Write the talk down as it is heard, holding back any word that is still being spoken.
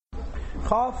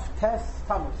Tov Tes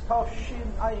Tammuz. Tov Shin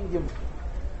Ayin Gimel.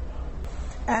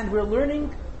 And we're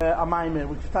learning a Maimer.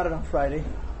 We started on Friday.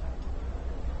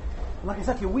 And like I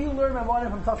said to you, we learned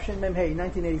Maimer from Tov Shin Mem Hey,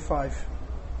 1985.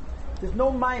 There's no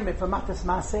Maimer for Matas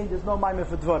Maseh. There's no Maimer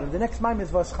for Dvarim. The next Maimer is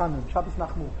Vas Chanun, Shabbos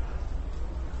Nachmu.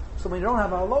 So when you don't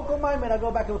have a local Maimer, I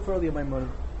go back a little earlier Maimer.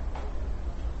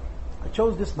 I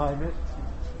chose this Maimer.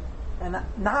 And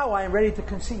now I am ready to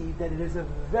concede that it is a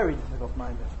very difficult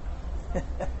Maimer.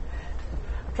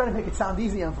 I'm trying to make it sound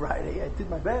easy on Friday. I did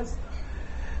my best.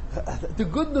 The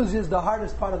good news is the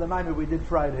hardest part of the Maimer we did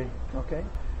Friday. Okay?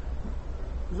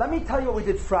 Let me tell you what we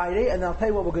did Friday, and I'll tell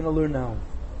you what we're going to learn now.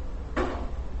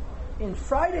 In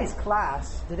Friday's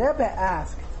class, the Rebbe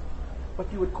asked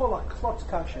what you would call a klotz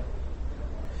kasha.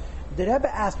 The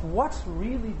Rebbe asked, what's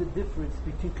really the difference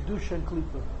between Kedusha and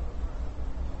Klippa?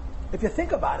 If you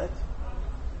think about it,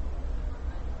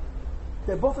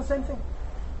 they're both the same thing.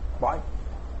 Why?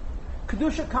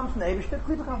 Kedusha comes from the Eibishter,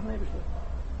 Klippa comes from the Eibishter.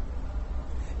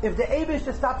 If the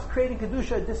Eibishter stops creating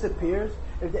Kedusha, it disappears.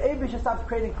 If the Eibishter stops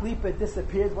creating Klippa, it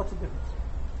disappears. What's the difference?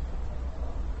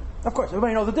 Of course,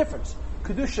 everybody knows the difference.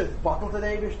 Kedusha is bottled to the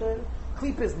Eibishter.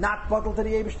 Klippa is not bottled to the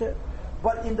Eibishter.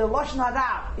 But in the Lashon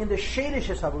Hara, in the Shedish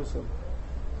is Havusam,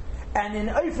 and in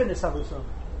Eifen is Havusam,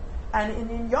 and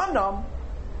in Yonam,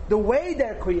 the way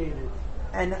they're created,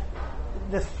 and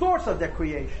the source of their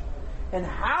creation, and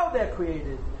how they're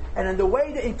created, and in the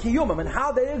way in Kiyumim, and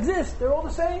how they exist, they're all the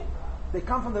same. They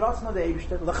come from the Ratzon of the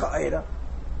Eibishter, L'cha'era.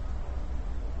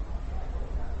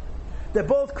 They're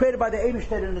both created by the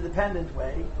Eibishter in a dependent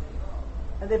way,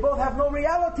 and they both have no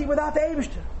reality without the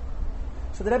Eibishter.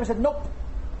 So the Rebbe said, nope,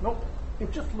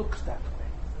 it just looks that way.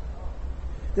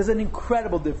 There's an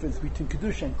incredible difference between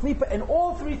Kedusha and Klippa, and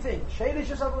all three things, Shedish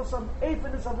is Avusam,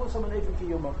 Eifen is Avusam, and Eifen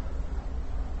Kiyumim.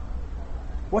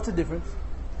 What's the difference?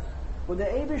 When the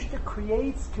Eibishter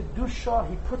creates Kedusha,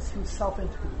 he puts himself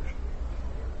into Kedusha.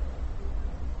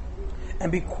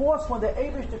 And because when the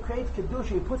Eibishter creates Kedusha,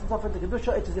 he puts himself into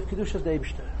Kedusha, it's as if Kedusha is the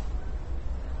Eibishter.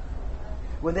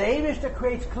 When the Eibishter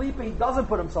creates Klippa, he doesn't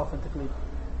put himself into Klippa.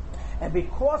 And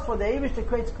because when the Eibishter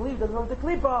creates Klippa, he doesn't put into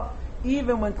Klippa,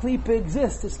 even when Klippa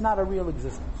exists, it's not a real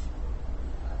existence.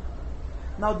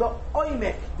 Now the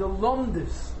Oimek, the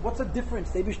Lomdus, what's the difference?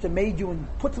 The Eibishter made you and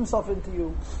puts himself into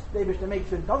you. The Eibishter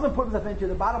makes you and doesn't put himself into you.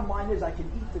 The bottom line is I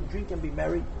can eat and drink and be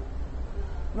merry.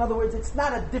 In other words, it's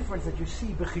not a difference that you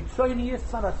see.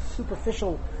 It's not a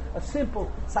superficial, a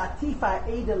simple satifa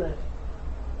edele.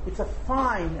 It's a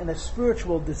fine and a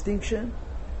spiritual distinction,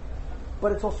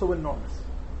 but it's also enormous.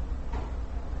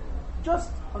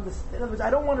 Just understand. In other words, I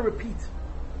don't want to repeat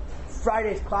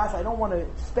Friday's class. I don't want to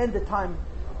spend the time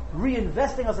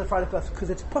reinvesting us in Friday's class because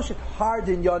it's pushing hard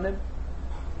in Yonim.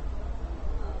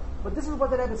 But this is what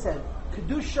the Rebbe said.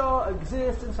 Kedusha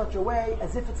exists in such a way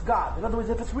as if it's God. In other words,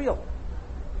 if it's real.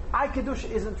 Kedusha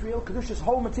isn't real. Kedusha's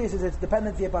whole material is its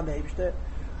dependency upon the Eibishter.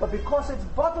 But because it's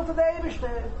bottled to the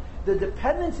Eibishter, the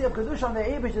dependency of Kedusha on the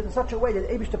Eibishter is in such a way that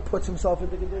the Eibishter puts himself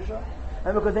into Kedusha.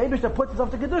 And because the Eibishter puts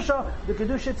himself into Kedusha, the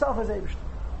Kedusha itself is Eibishter.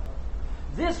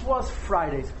 This was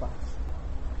Friday's class.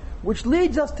 Which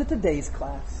leads us to today's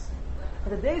class.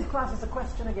 And today's class is a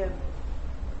question again.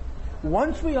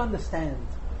 Once we understand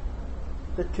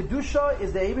that Kedusha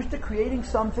is the Eibishter creating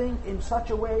something in such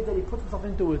a way that he puts himself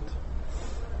into it,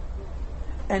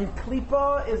 and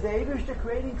Klippa is the Eibishter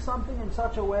creating something in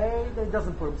such a way that he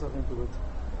doesn't put himself into it,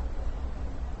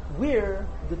 where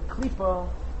did Klippa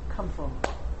come from?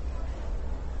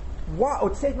 Why, or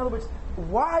to say it in other words,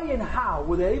 why and how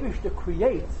would the Eibishter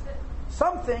create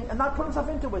something and not put himself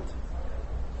into it?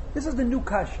 This is the new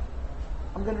kasha.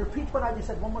 I'm going to repeat what I just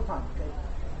said one more time. Okay?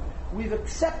 We've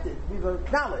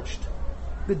acknowledged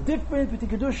the difference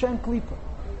between Kedusha and Klippa.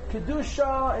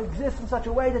 Kedusha exists in such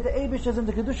a way that the Eibishter is in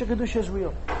the Kedusha. Kedusha is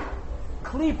real.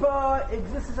 Klippa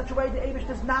exists in such a way that the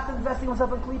Eibishter is not investing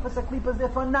himself in Klippa, so Klippa is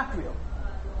therefore not real.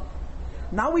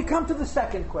 Now we come to the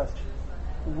second question.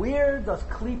 Where does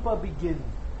Klippa begin?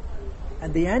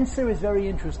 And the answer is very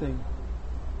interesting.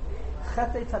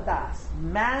 Chetei Tzadas.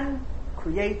 Man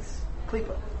creates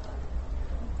Klippa,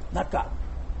 not God.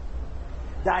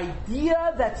 The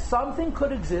idea that something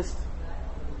could exist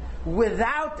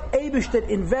without Eibishter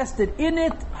invested in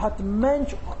it, hat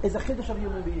mensch is a chiddush of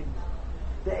human beings.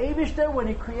 The Eibishter, when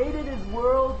he created his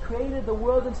world, created the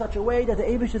world in such a way that the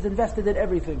Eibishter is invested in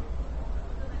everything.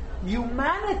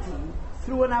 Humanity,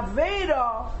 through an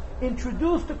Aveda,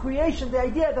 introduced to creation the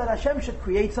idea that Hashem should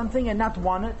create something and not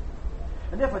want it.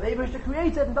 And therefore the Eibishter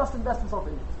creates it and doesn't invest himself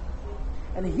in it.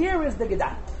 And here is the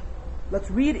Gedat. Let's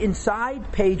read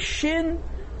inside page Shin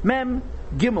Mem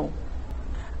Gimel.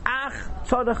 Ach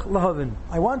tzarech lahavin.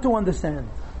 I want to understand.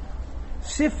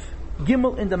 Sif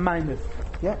Gimel in the Maimif.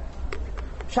 Yeah.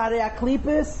 Sharei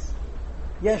HaKlipis,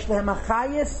 yesh lehem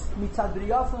achayis, mitzad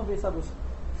briyasam v'esavus.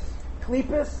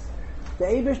 Klipis, the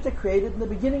Eibishter created in the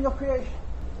beginning of creation.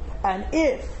 And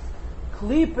if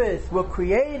Klipis were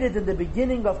created in the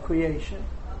beginning of creation,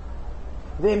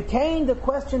 then the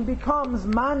question becomes,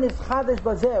 Man is Chadesh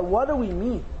Bazeh. What do we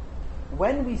mean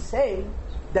when we say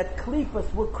that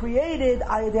Klipos were created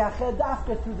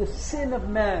through the sin of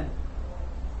man?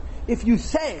 If you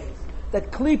say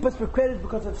that Klipos were created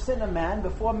because of sin of man,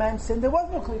 before man sinned, there was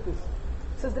no Klipos.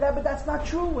 Says the Rebbe, that's not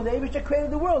true. When the Eibishter created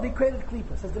the world, he created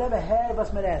Klipos. Says the Rebbe, Her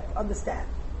was meret. Understand.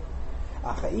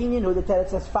 Who the Teretz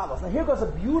says follows. Now here goes a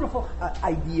beautiful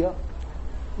idea,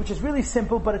 which is really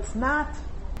simple, but it's not.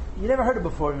 You never heard it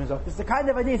before, it's the kind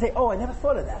of idea you say, oh, I never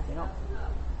thought of that,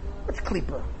 What's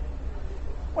klipa?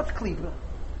 What's klipa?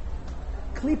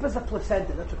 Klipa is a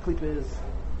placenta, that's what klipa is.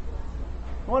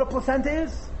 You know what a placenta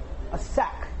is? A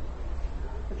sack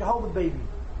that you hold a baby.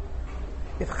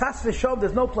 If chas v'shov,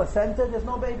 there's no placenta, there's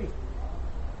no baby.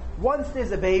 Once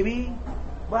there's a baby,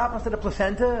 what happens to the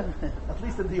placenta? At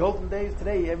least in the olden days,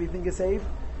 today everything is safe.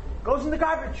 Goes in the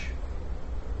garbage.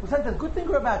 Placenta is a good thing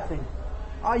or a bad thing?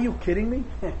 Are you kidding me?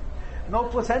 No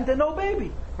placenta, no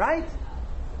baby, right?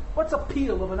 What's a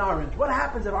peel of an orange? What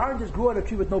happens if oranges grew on a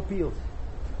tree with no peels?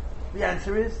 The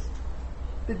answer is,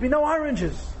 there'd be no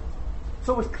oranges.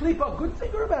 So is klipa a good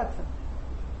thing or a bad thing?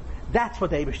 That's what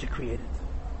the Eibishter created.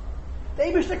 The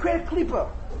Eibishter created klipa.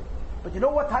 But you know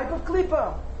what type of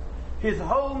klipa? His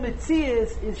whole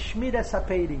mitzias is shmiras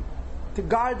haperi, to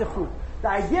guard the fruit. The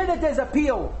idea that there's a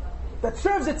peel that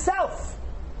serves itself,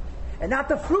 and not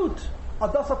the fruit,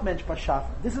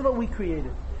 this is what we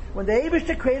created. When the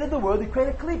Eibishter created the world, he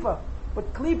created klipa.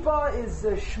 But klipa is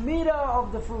the shmira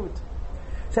of the fruit.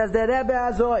 Says the Rebbe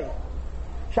Azoi.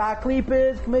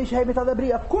 Klipa is of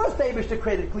course the Eibishter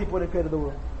created klipa when he created the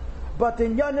world. But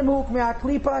in Yonim Huk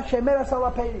klipa shemera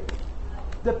salapedi.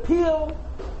 The peel,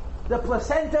 the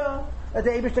placenta that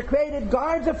the Eibishter created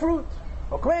guards the fruit.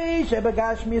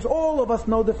 All of us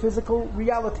know the physical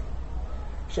reality.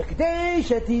 To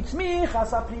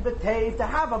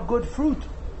have a good fruit,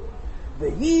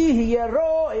 to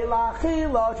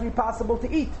be possible to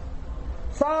eat.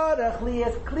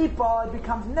 It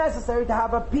becomes necessary to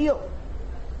have a peel.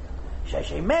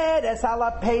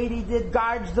 It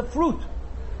guards the fruit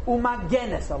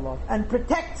and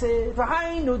protects it.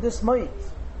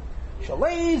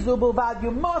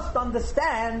 You must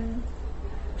understand,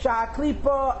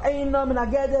 klipa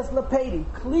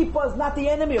is not the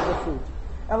enemy of the fruit.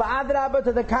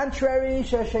 To the contrary,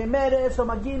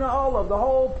 all of the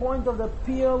whole point of the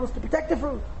peel is to protect the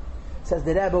fruit. Says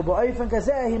the Rebbe, the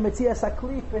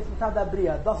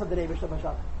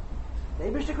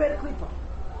Eibishter created klipa.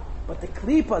 But the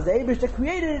klipa, the Eibishter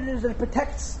created it, is that it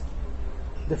protects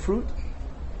the fruit.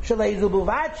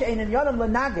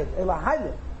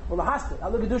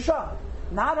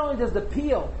 Not only does the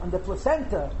peel and the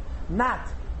placenta not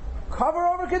cover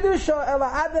over kedusha,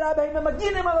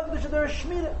 they're a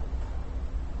shmira.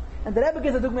 And the Rebbe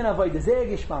gives a dugman avodah, zeh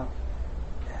gishman.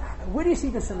 Where do you see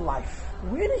this in life?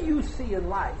 Where do you see in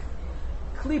life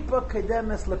klipa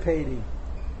kedemes lepedi? You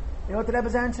know what the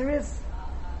Rebbe's answer is?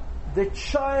 The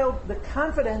child, the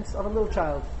confidence of a little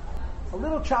child. A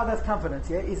little child has confidence.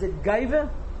 Yeah, is it gaiva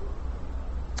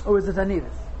or is it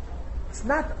anivis? It's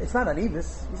not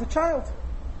anivis. He's a child.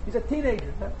 He's a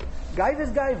teenager. Gaiva is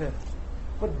gaiva.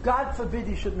 But God forbid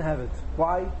you shouldn't have it.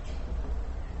 Why?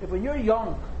 If when you're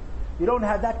young, you don't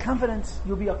have that confidence,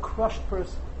 you'll be a crushed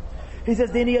person. He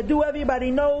says, everybody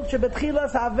knows,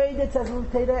 Shabbatchilas Havedet says,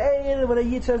 when a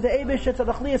Yid says the Eibish,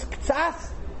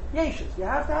 Yeshus. You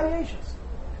have to have Yeshus.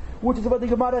 Which is what the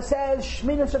Gemara says,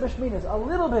 Shminas Shabashminas. A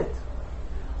little bit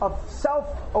of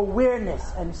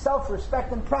self-awareness and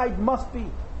self-respect and pride must be.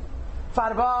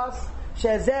 Farvas,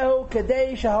 Shezehu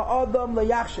Kedei Shaha'adam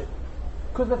Layachshit.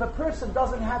 Because if a person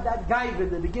doesn't have that gaiva in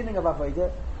the beginning of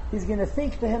Avodah, he's going to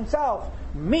think to himself,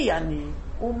 Mi ani,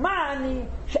 umani,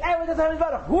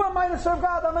 who am I to serve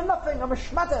God? I'm a nothing, I'm a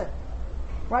shmata.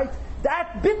 Right?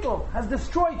 That bittul has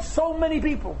destroyed so many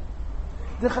people.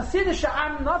 The Chassidish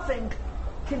I'm nothing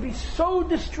can be so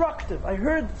destructive. I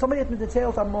heard somebody at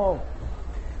Mitzvah Tamol,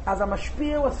 as a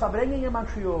mashpir was fabringing in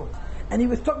Montreal, and he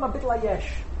was talking about bittul ayesh.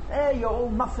 Hey, you're all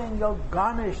nothing, you're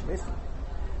garnished. The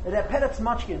Peretz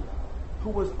Machkin, who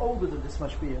was older than this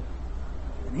mashpia,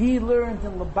 and he learned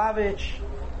in Lubavitch,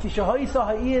 he learned in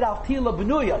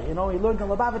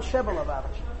Lubavitch, Sheba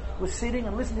Lubavitch, was sitting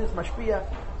and listening to this mashpia,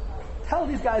 tell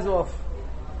these guys off,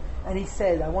 and he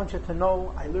said, I want you to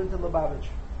know, I learned in Lubavitch,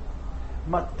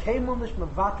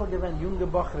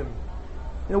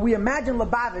 we imagine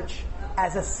Lubavitch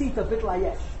as a seat of Bitl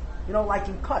Ayesh. Like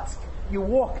in Kutsk, you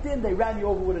walked in, they ran you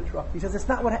over with a truck. He says, it's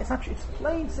not true. It's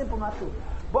plain, simple, not true.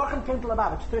 Bacham came to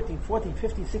Lubavitch, 13, 14,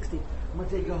 15, 16.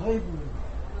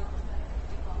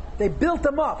 They built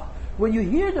them up. When you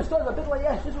hear the story of a bit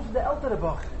like this was the Elter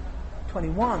Bach,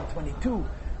 21, 22.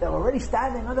 They were already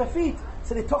standing on their feet.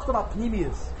 So they talked about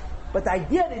pneumias. But the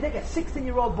idea they take a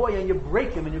 16-year-old boy and you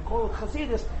break him and you call it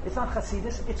Chasidus, it's not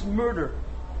Chasidus, it's murder.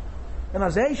 And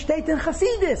as they state in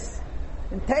Chasidus,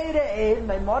 in Teire Ein,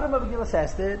 by Modern of Gila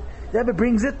Sested, the Rebbe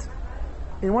brings it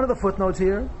in one of the footnotes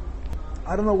here.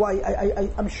 I don't know why,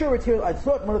 I'm sure it's here, I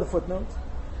thought one of the footnotes,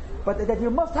 but that you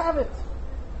must have it.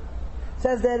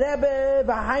 Says the Rebbe,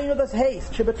 V'hainu das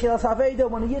Heist, Shebetchilas Aveda,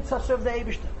 when he yitzah serve the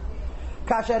Eibishter.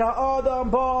 Kasher ha'odam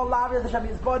bo lavir Hashem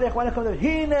yizborech, when it comes to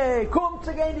Hine, kum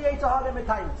again the Yetzer Hara mit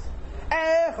Tainus.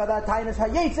 Echad Tainus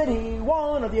ha'yetzer, he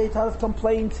one of the Yetzer Hara's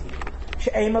complaints.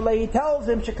 She'emalei tells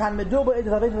him, Shekan meduba it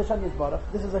is Aveda Hashem yizborech.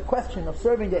 This is a question of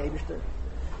serving the Eibishter.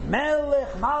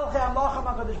 Melech Malchei Amlacham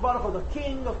HaKadosh Baruch Hu, the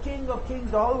King of Kings,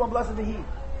 the Holy One, blessed be He.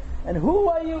 And who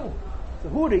are you? So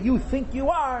who do you think you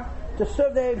are to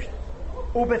serve the Eibishter?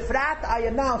 Ubefrat, I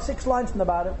am now 6 lines in the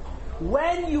bottom.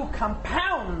 When you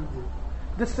compound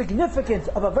the significance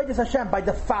of Avodas Hashem by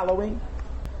the following,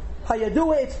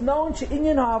 Hayadua, it's known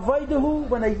she'inyan ha'avodahu,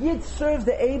 when a yid serves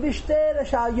the Eibishter,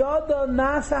 shal yoda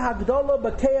nasa hagdola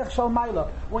b'keach shal maila.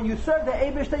 When you serve the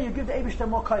Eibishter, you give the Eibishter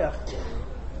more koyach.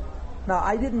 Now,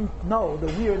 I didn't know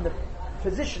that we're in the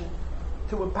position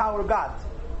to empower God.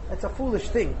 That's a foolish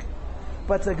thing.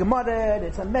 But it's a Gemara,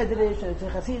 it's a Medrash, it's a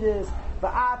Chasidus.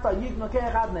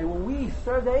 When we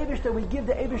serve the Eibishter, we give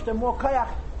the Eibishter more koyach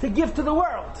to give to the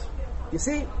world. You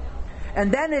see?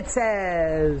 And then it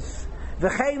says,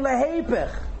 V'chein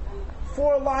lehepech.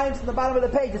 4 lines in the bottom of the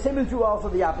page. The same is true also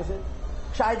the opposite.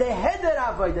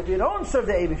 If you don't serve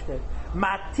the Eibishter,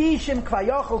 matishim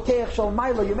kvayachol keich shal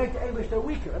maila, you make the Eibishter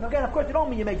weaker. And again, of course, you don't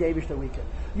mean you make the Eibishter weaker.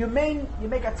 You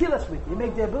make Atzilas weaker. You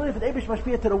make the ability for the Eibishter to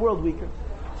be to the world weaker.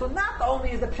 So not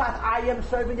only is the pshat I am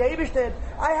serving the Eibishter,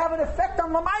 I have an effect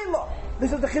on the maila.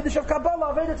 This is the chiddush of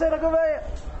Kabbalah.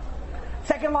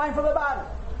 Second line from the bottom.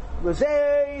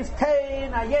 L'zeis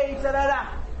tein ha'yetzer hara.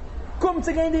 Comes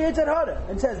again the Yetzer Hara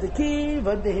and says the key.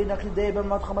 That's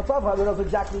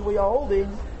exactly what you're holding.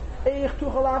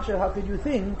 How could you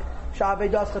think? How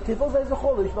can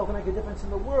make a difference in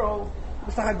the world?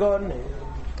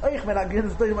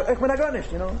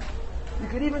 You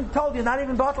could even told you're not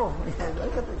even bottle.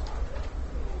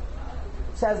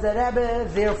 Says the Rebbe,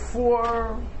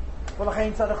 therefore, a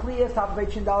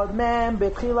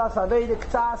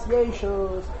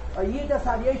yid has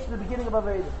had yesh at the beginning of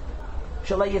Aveda. He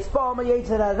shouldn't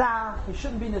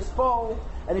be nispol,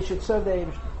 and he should serve the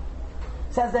Eibishter.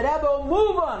 Says the Rebbe,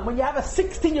 move on. When you have a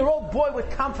 16-year-old boy with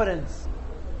confidence,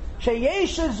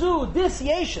 sheyeshazu, this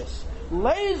yeshus,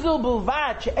 leizul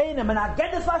bulvat she'enim, and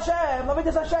agedes Hashem,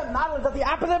 avedes Hashem, not only that the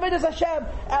opposite of avedes Hashem,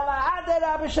 ela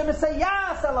ader Hashem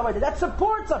esayas ela, that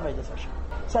supports avedes Hashem.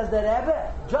 Says the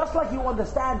Rebbe, just like you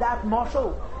understand that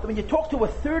mashal, that when you talk to a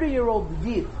 30-year-old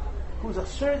yid, who's a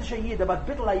Serge Yid about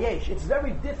Bittul Hayesh, it's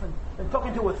very different than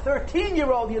talking to a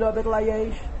 13-year-old Yid about Bittul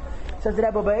Hayesh. Says the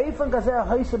Rebbe,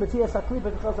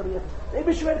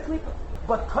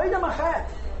 but Kaidam Achet,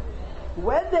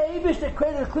 when the Eibishter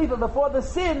created a Klipa before the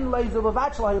sin,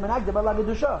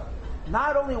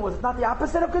 not only was it not the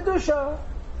opposite of Kedusha,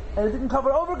 and it didn't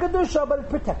cover over Kedusha, but it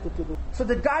protected Kedusha. So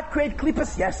did God create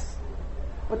Klipas? Yes.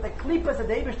 But the klipas that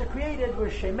the Eibishter created were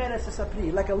shemeres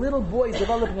esapri, like a little boy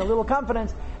developing a little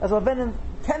confidence, as well in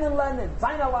Kenenland and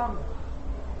Zainalam.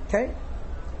 Okay?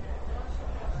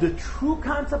 The true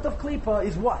concept of klipa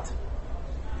is what?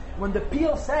 When the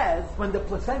peel says, when the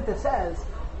placenta says,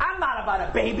 I'm not about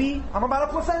a baby, I'm about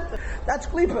a placenta. That's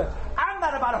klipa. I'm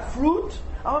not about a fruit,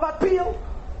 I'm about peel.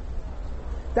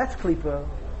 That's klipa.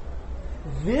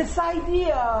 This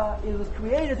idea is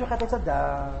created through Chatat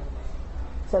Sadah.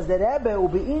 Says the Rebbe,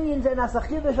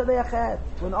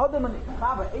 when Adam and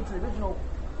Chava ate the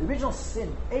original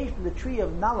sin, ate the tree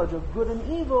of knowledge of good and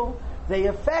evil, they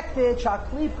affected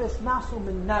Shaklipis Nasu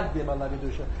Minagdim ala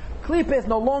Kedusha. Klipa is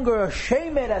no longer a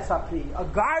shemer esapri, a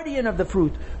guardian of the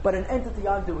fruit, but an entity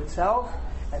unto itself.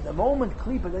 And the moment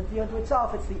Klipa is an entity unto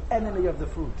itself, it's the enemy of the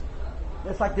fruit.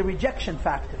 It's like the rejection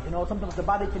factor. Sometimes the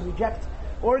body can reject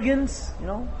organs.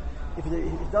 If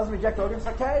it doesn't reject organs,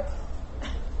 okay.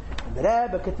 And the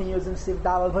Rebbe continues in Siv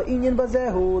Dalal Va'inyan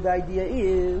Bazehu. The idea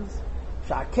is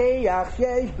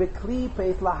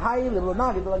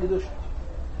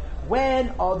when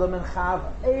Adam and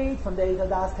Chava ate from the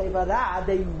Eidadas Tevara,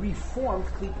 they reformed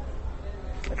Klipa.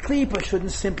 A Klipa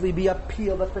shouldn't simply be a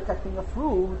peel that's protecting a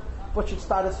fruit, but should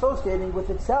start associating with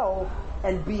itself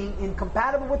and being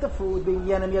incompatible with the food, being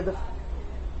the enemy of the food.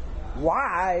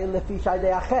 Why?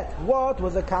 What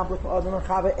was accomplished when Adam and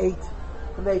Chava ate?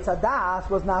 From the Eitzadas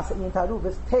was Nasa in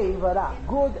Taruvis Tevara.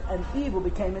 Good and evil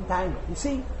became entangled. You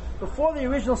see, before the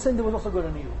original sin, there was also good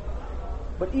and evil.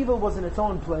 But evil was in its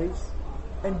own place,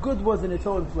 and good was in its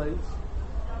own place.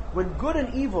 When good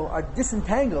and evil are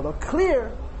disentangled or clear,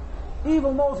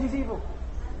 evil knows he's evil.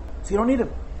 So you don't need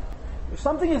him. If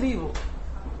something is evil,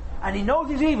 and he knows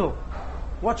he's evil,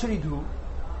 what should he do?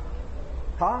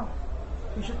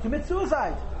 He should commit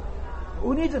suicide.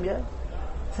 Who needs him, yeah?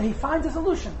 So he finds a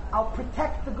solution. I'll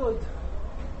protect the good.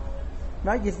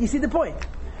 Right? You see the point.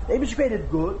 The Eibush created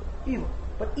good, evil.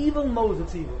 But evil knows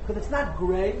it's evil. Because it's not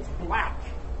gray, it's black.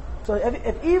 So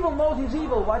if evil knows he's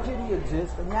evil, why should he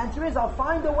exist? And the answer is, I'll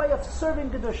find a way of serving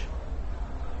Kedusha.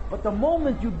 But the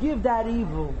moment you give that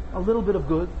evil a little bit of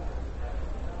good,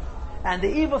 and the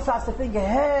evil starts to think,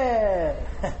 hey,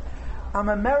 I'm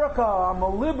America, I'm a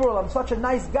liberal, I'm such a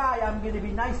nice guy, I'm going to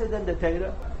be nicer than the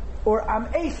Torah. Or I'm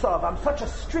Esav, I'm such a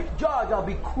strict judge, I'll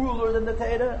be crueler than the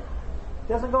Torah.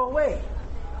 It doesn't go away.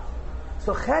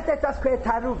 So Chetetas create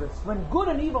Taruvis. When good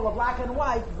and evil are black and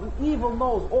white, the evil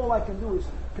knows all I can do is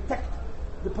protect.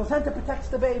 The placenta protects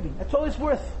the baby. That's all it's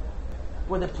worth.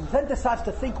 When the placenta starts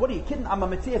to think, what are you kidding? I'm a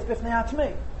Metzias Bifnei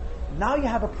Atzmei. Now you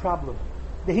have a problem.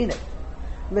 Dehine.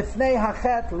 Lifnei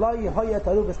hachet lo yehoya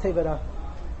Taruvis tevera.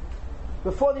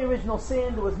 Before the original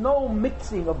sin, there was no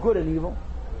mixing of good and evil.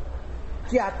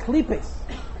 Ki klipes.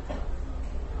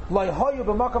 Lo yehoya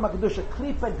b'makam HaKedusha.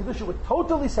 Klipa and Kedusha were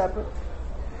totally separate.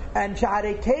 And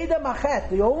Sha'arekeda Machet,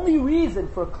 the only reason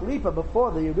for Klipa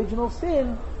before the original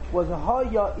sin was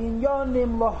Haya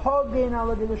Inyanim Lahagen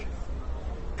Ala Kedusha.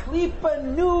 Klipa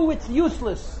knew it's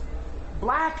useless.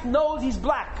 Black knows he's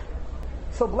black.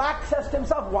 So black says to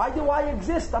himself, why do I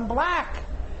exist? I'm black.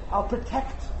 I'll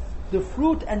protect the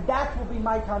fruit and that will be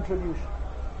my contribution.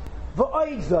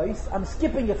 I'm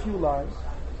skipping a few lines.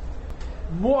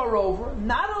 Moreover,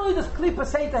 not only does Klipa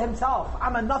say to himself,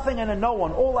 I'm a nothing and a no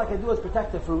one, all I can do is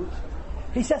protect the fruit,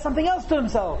 he says something else to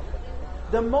himself.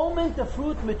 The moment the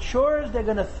fruit matures, they're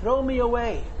going to throw me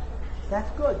away.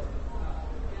 That's good.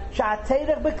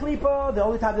 The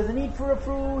only time there's a need for a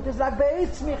fruit is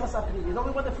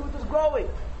only when the fruit is growing,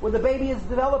 when the baby is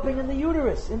developing in the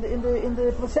uterus, in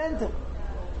the placenta.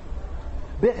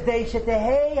 To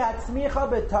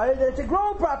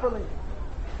grow properly.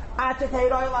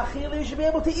 You should be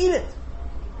able to eat it.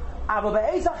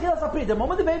 The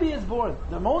moment the baby is born,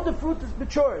 the moment the fruit is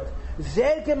matured, you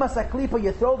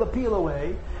throw the peel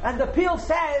away, and the peel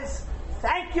says,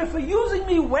 thank you for using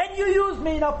me when you use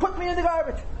me, now put me in the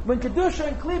garbage. When Kedusha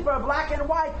and Klipa are black and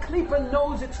white, Klipa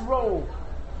knows its role.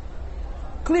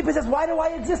 Klipa says, why do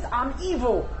I exist? I'm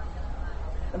evil.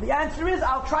 And the answer is,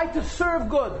 I'll try to serve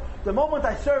good. The moment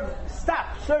I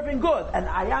stop serving good, and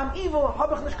I am evil,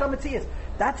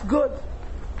 that's good.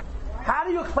 How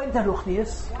do you explain that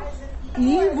Ruchnius?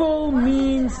 Evil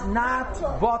means not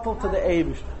bottled to the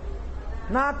Eibishter.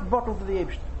 Not bottled to the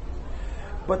Eibishter.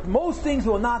 But most things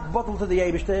who are not bottled to the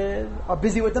Eibishter are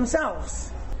busy with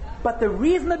themselves. But the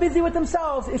reason they're busy with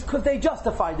themselves is because they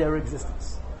justify their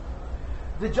existence.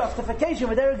 The justification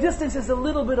for their existence is a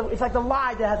little bit of, it's like the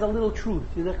lie that has a little truth.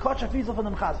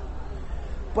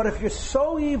 But if you're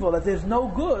so evil that there's no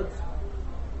good,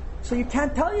 so you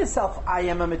can't tell yourself, I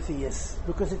am a Metzias,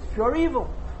 because it's pure evil.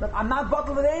 But I'm not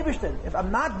bottled to the Eibishter. If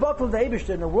I'm not bottled to the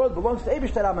Eibishter and the world belongs to the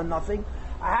Eibishter, I'm a nothing.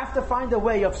 I have to find a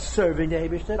way of serving the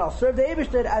Eibishter. I'll serve the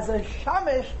Eibishter as a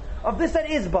shamish of this that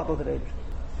is bottled to the Eibishter.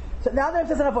 So now there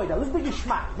says an avodah. Listen to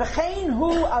Yishma. V'chein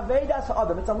hu avedas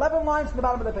ha'adam. It's 11 lines from the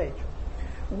bottom of the page.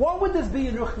 What would this be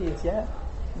in Ruchnius, yeah?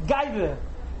 Gaiva.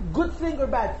 Good thing or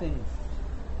bad thing?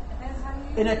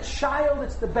 In a child,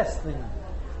 it's the best thing.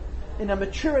 In a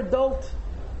mature adult,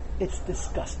 it's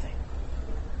disgusting.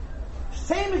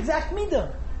 Same exact midah.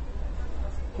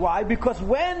 Why? Because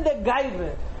when the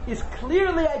gaiva is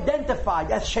clearly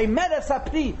identified as shemeres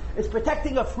hapri, is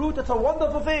protecting a fruit, it's a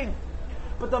wonderful thing.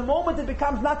 But the moment it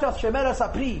becomes not just shemeres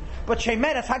hapri, but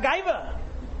shemeres hagaiva,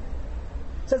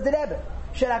 says the Rebbe,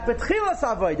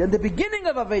 in the beginning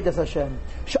of Avodas Hashem,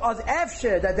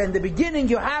 that in the beginning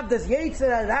you have this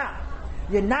Yetzer Hara,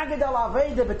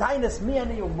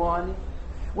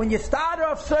 when you start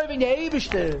off serving the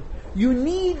Eibishter, you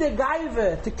need the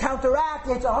Gaiva to counteract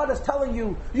Yetzer Hara that's telling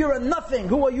you, you're a nothing,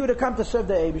 who are you to come to serve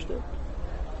the Eibishter?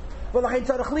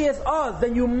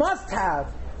 Then you must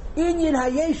have Inyan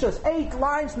Hayeshus, 8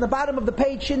 lines from the bottom of the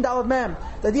page, Shin Dalad Mem,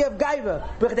 the idea of Gaiva,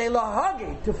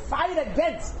 to fight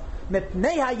against against the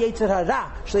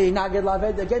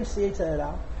Yetzer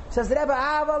Hara. Says the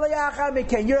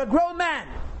Rebbe, you're a grown man.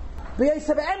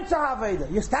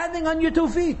 You're standing on your 2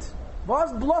 feet.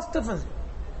 Was bloste von sich.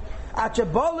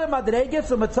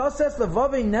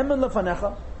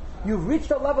 You've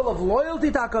reached a level of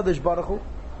loyalty to HaKadosh Baruch Hu.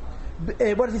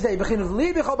 What does he say? This is a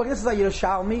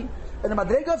Yerushalmi, and the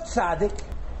Madrega of Tzaddik.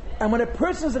 And when a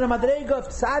person is in a Madrega of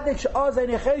Tzaddik,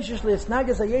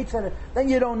 then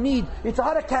you don't need.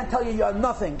 Yitzhara can't tell you you're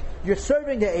nothing. You're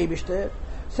serving the Eibishter.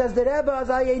 Says the Rebbe,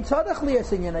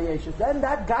 then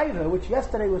that gaiva, which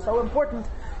yesterday was so important,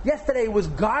 yesterday was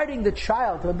guarding the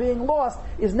child from being lost,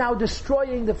 is now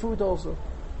destroying the fruit also.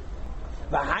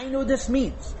 V'hainu, this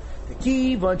means the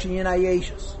key v'anchin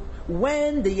yeshus.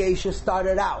 When the yeshus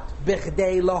started out,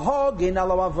 bichdei lahogin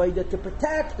ala avoda, to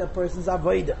protect the person's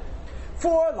avoda.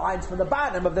 4 lines from the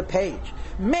bottom of the page.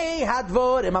 May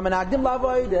hadvor imamanagdim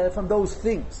lavoda, from those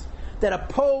things that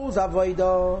oppose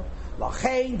avoda.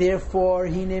 Lachein, therefore,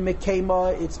 hine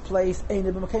mekema, its place ain't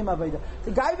mekema avoda.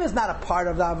 The gaiva is not a part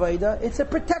of the avoda; it's a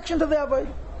protection to the avoda.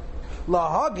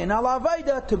 Lahagin ala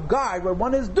avoda, to guard what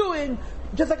one is doing,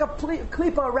 just like a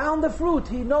klipa around the fruit.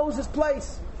 He knows his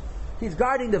place. He's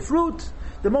guarding the fruit.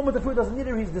 The moment the fruit doesn't need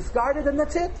it, he's discarded, and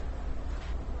that's it.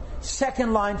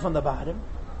 Second line from the bottom.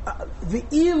 The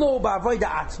ilo ba'avoda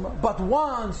atzma. But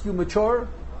once you mature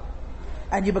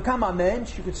and you become a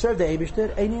mensch, you could serve the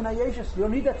Eibishter. Einin hayeshus. You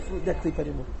don't need that klip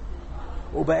anymore.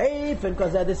 Ube'ef, and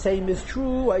because the same is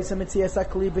true. When the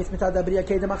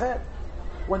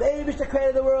Eibishter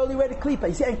created the world, he made a klipa.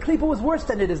 You see, and klipa was worse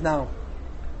than it is now.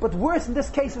 But worse in this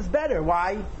case is better.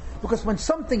 Why? Because when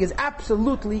something is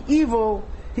absolutely evil,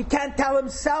 he can't tell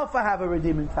himself I have a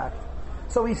redeeming fact.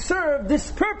 So he served this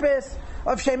purpose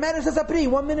of Shemeres Apri.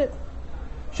 1 minute.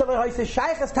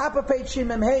 Shaykh's top of page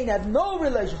Shimem Hein had no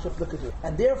relationship with the Kedusha.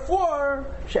 And therefore,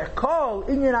 Shekol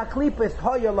Inyan HaKlipis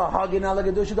Hoya LaHagin Ala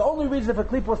Kedusha. The only reason for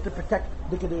Klip was to protect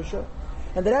the Kedusha.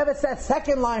 And the Rebbe said,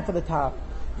 second line from the top,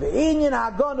 V'inyan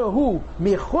HaGonu Hu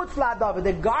Michutz LaDav.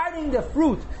 The guarding the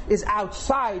fruit is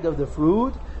outside of the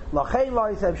fruit. Lachein Lo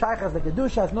Yisem Shaykh's the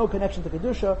Kedusha has no connection to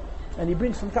Kedusha. And he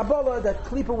brings from Kabbalah that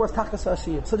Klippa was Tachas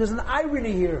Asiyah. So there's an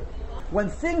irony here. When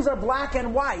things are black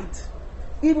and white,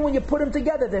 even when you put them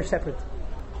together, they're separate.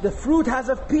 The fruit has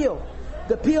a peel.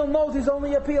 The peel knows he's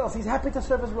only a peel, so he's happy to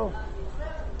serve his role.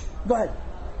 Go ahead.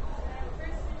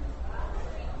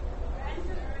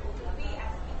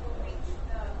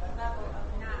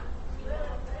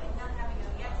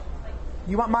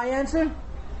 You want my answer?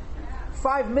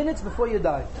 5 minutes before you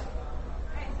die.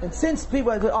 And since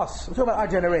people are us, we're talking about our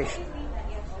generation.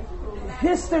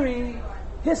 History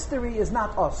is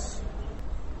not us.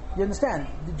 You understand?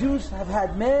 The Jews have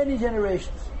had many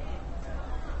generations.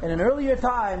 And in earlier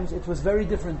times, it was very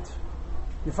different.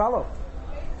 You follow?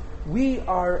 We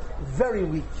are very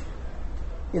weak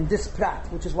in this prat,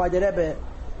 which is why the Rebbe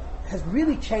has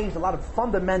really changed a lot of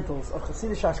fundamentals of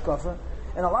Chassidish Hashkafa,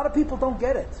 and a lot of people don't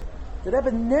get it. The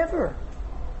Rebbe never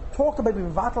talked about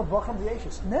Vatal Bacham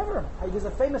V'Yeshus. Never. There's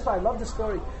a famous story. I love this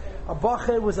story. A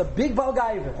Bacher was a big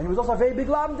Balgaiver, and he was also a very big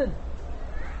Lamdan.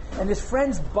 And his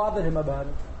friends bothered him about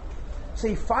it. So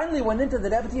he finally went into the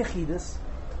Rebbe Yechidus,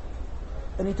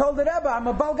 and he told the Rebbe, I'm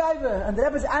a Balgaiver. And the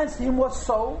Rebbe's answer to him was,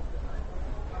 so?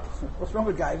 What's wrong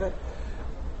with Gaiver?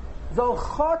 Zol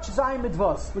Chotch Zayim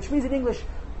Midvos, which means in English,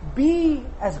 be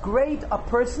as great a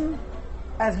person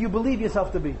as you believe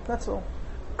yourself to be. That's all.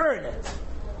 Earn it.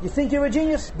 You think you're a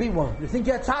genius? Be one. You think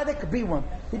you're a tzaddik? Be one.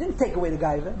 He didn't take away the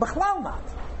Gaiva. B'chlal not.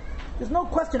 There's no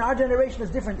question our generation is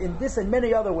different in this and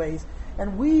many other ways,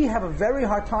 and we have a very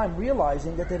hard time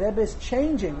realizing that the Rebbe is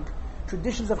changing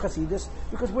traditions of Hasidus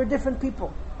because we're different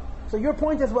people. So your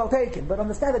point is well taken, but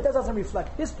understand that doesn't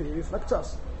reflect history, it reflects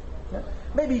us. Yeah?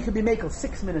 Maybe you could be makel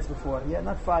 6 minutes before,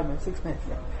 not 5 minutes, 6 minutes.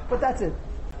 Yeah. But that's it.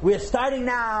 We're starting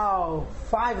now,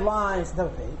 5 lines,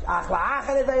 another page.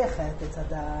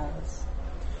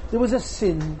 There was a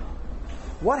sin.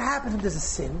 What happens when there's a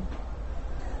sin?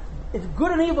 It's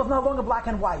good and evil is no longer black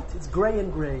and white. It's gray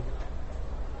and gray.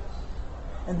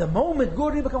 And the moment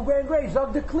good and evil become gray and gray,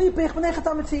 Zog the Klipa,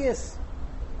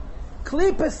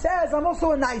 Klipa says, I'm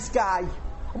also a nice guy.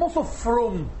 I'm also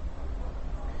frum.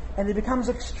 And it becomes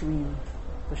extreme.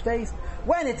 Verstehst?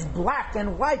 When it's black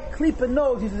and white, Klipa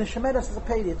knows he's in the Shemeres as a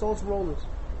payday. It's all rollers.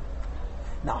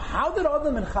 Now, how did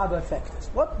Adam and Chava affect us?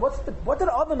 What did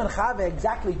Adam and Chava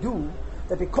exactly do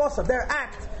that because of their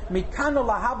act, Mikano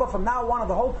Lahaba, from now on of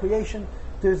the whole creation,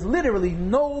 there's literally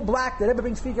no black that ever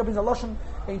brings Fika, brings a Lashon,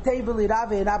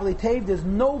 there's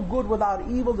no good without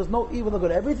evil, there's no evil without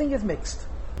good. Everything is mixed.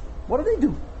 What do they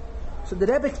do? So the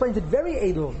Rebbe explains it very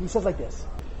edel. He says like this.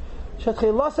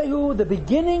 The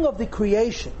beginning of the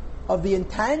creation, of the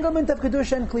entanglement of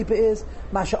Kedusha and Klippa is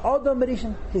Masha Adam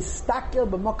Merishan Histakel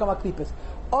B'Mokam HaKlippas.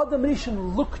 Adam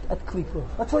Rishon looked at Klippa.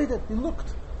 That's what he did. He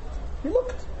looked.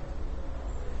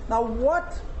 Now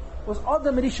what was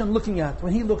Adam Rishon looking at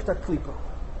when he looked at Klippa?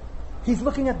 He's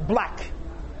looking at black.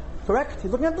 Correct?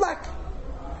 He's looking at black.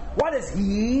 What is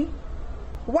he?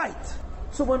 White.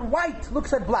 So when white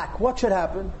looks at black, what should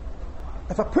happen?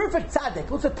 If a perfect tzaddik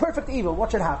looks at perfect evil,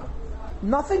 what should happen?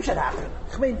 Nothing should happen.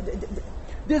 I mean,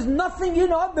 there's nothing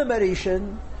in Adam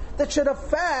Rishon that should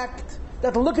affect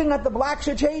that looking at the black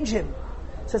should change him.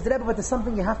 Says the Rebbe, but there's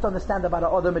something you have to understand about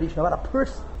Adam Rishon, about a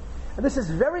person. And this is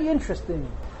very interesting.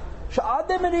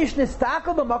 Adam Rishon is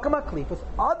takel b'makam haklipos.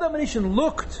 Adam Rishon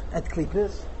looked at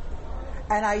klipos,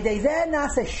 and aydezeh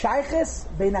nase shayches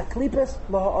bein haklipos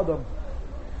laha'adam.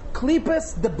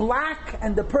 Klipos, the black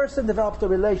and the person developed a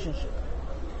relationship.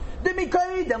 Before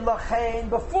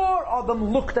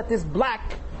Adam looked at this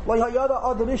black, he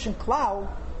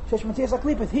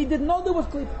didn't know there was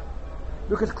klipos.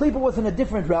 Because Klippa was in a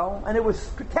different realm, and it was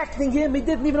protecting him. He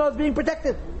didn't even know it was being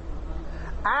protected.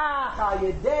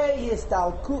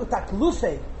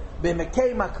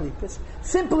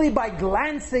 Simply by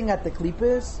glancing at the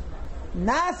Klippas,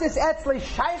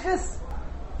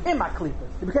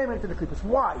 he became into the Klippas.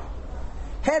 Why?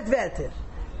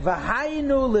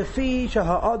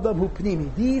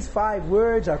 These 5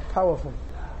 words are powerful.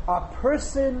 A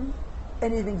person,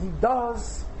 anything he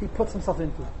does, he puts himself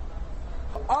into.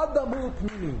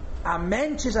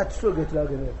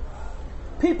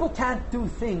 People can't do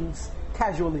things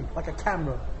casually, like a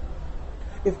camera.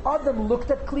 If Adam looked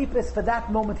at Klippas, for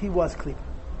that moment he was Klippa.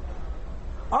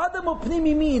 Adam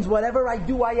upnimi means whatever I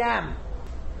do, I am.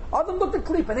 Adam looked at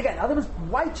Klippa, and again, Adam is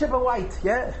white sheba white,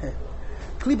 yeah?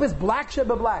 Klippa is black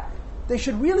sheba black. They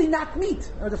should really not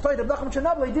meet. The story of Nachman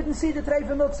Chernobyl, he didn't see the tray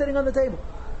of milk sitting on the table.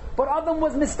 But Adam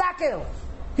was mistakel.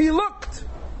 He looked.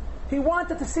 He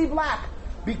wanted to see black.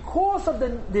 Because of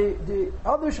the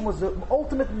Adam was the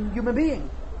ultimate human being.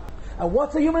 And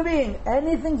what's a human being?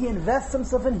 Anything he invests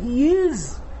himself in, he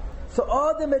is. So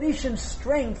Adam Rishon's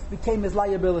strength became his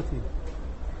liability.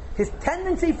 His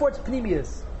tendency for its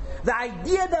pneumius. The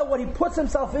idea that what he puts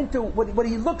himself into, what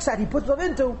he looks at, he puts himself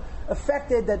into,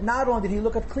 affected that not only did he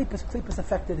look at Klippas, Klippas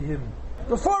affected him.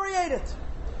 Before he ate it,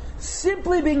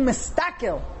 simply being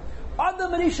mistakel,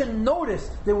 Adam Rishon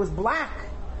noticed there was black,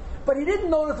 but he didn't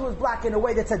notice it was black in a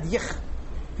way that said yich.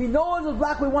 He knows it was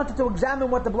black. We wanted to examine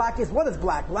what the black is. What is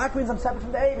black? Black means I'm separate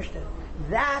from the Eibishter.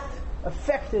 That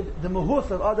affected the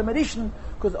muhus of Adam Rishon,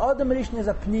 because Adam Rishon is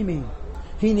a pnimi.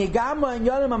 Even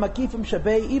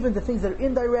the things that are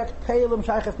indirect, peilum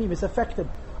shaychas pnimis, affect him.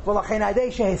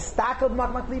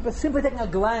 Simply taking a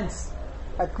glance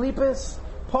at Klippas,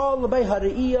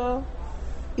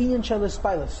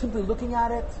 simply looking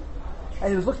at it, and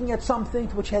he was looking at something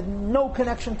which had no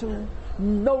connection to,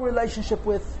 no relationship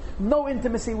with, no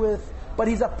intimacy with, but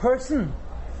he's a person.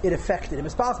 It affected him.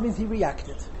 Espas means he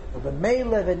reacted. It became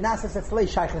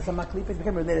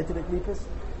related to the Klippas,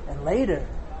 and later,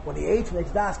 when he ate from the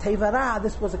Tzdas Tevara,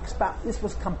 this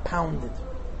was compounded.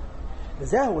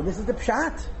 This is the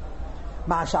Pshat.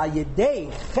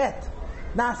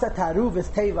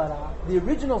 The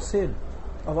original sin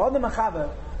of Adam and Chava,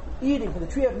 eating from the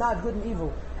tree of not good and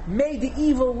evil, made the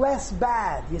evil less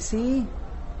bad. You see?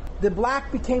 The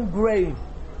black became gray.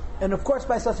 And of course,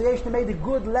 by association, it made the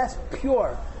good less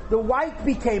pure. The white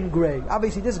became gray.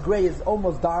 Obviously, this gray is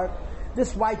almost dark.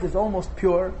 This white is almost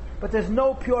pure. But there's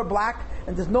no pure black,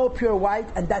 and there's no pure white,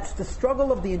 and that's the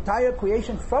struggle of the entire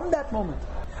creation from that moment.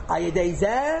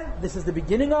 This is the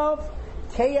beginning of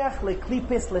Keach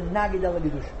leklipis lenagid el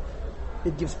Kedusha.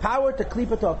 It gives power to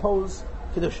Klippa to oppose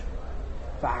Kedusha.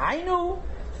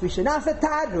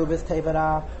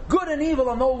 Good and evil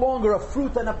are no longer a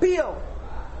fruit and appeal.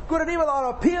 Good and evil are a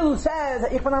appeal who says,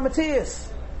 Ich bin Ametzias.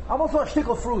 I'm also a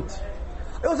shtickle fruit.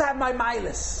 I also have my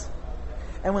milas.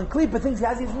 And when Klippa thinks he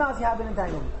has his mouth, he has an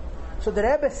entanglement. So the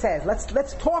Rebbe says,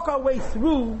 let's talk our way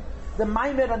through the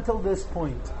Maimed until this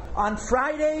point. On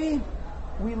Friday,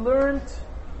 we learned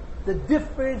the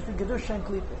difference between Kedusha and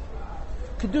Klippa.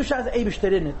 Kedusha has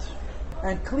Eibishter in it,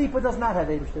 and Klippa does not have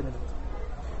Eibishter in it.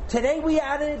 Today we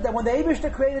added that when the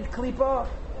Eibishter created Klippa,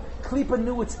 Klippa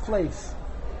knew its place.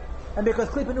 And because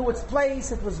Klippa knew its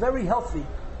place, it was very healthy.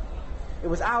 It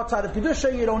was outside of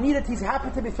Kedusha, you don't need it, he's happy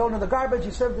to be thrown in the garbage,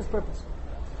 he served this purpose.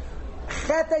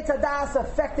 Chet Eitzadas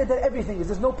affected that everything is.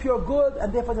 There's no pure good,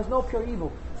 and therefore there's no pure evil.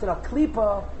 So now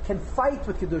Klippa can fight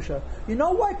with Kedusha. You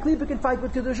know why Klippa can fight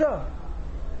with Kedusha?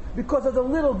 Because of the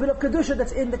little bit of Kedusha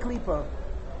that's in the Klippa.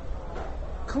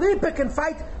 Klippa can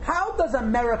fight. How does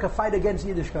America fight against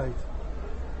Yiddishkeit?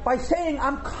 By saying,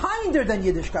 I'm kinder than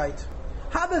Yiddishkeit.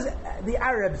 How does the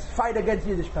Arabs fight against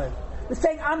Yiddishkeit? They're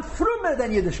saying, I'm frummer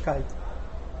than Yiddishkeit.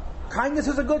 kindness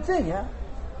is a good thing, yeah?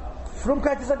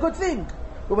 Frumkeit is a good thing.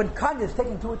 But when kindness is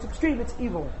taken to its extreme, it's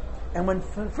evil. And when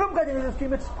frumkeit is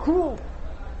extreme, it's cruel.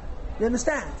 You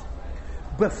understand?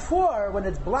 Before, when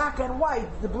it's black and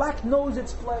white, the black knows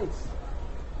its place.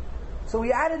 So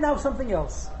we added now something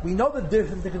else. We know the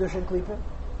difference between Kedusha and Klipa.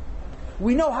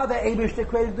 We know how the Eibishter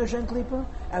created Kedusha and Klipa.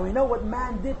 And we know what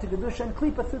man did to Kedusha and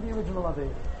Klipa through the original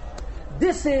Aved.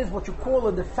 This is what you call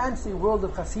in the fancy world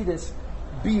of Hasidus,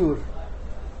 Biur.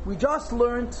 We just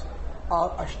learned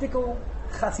a shtickle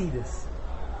Hasidus.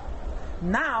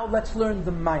 Now let's learn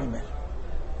the Maimer.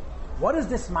 What is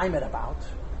this Maimer about?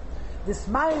 This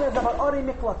Maimer is about Ori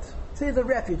Miklat. It's a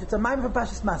refuge. It's a Maimer from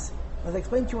Pashas Masi, as I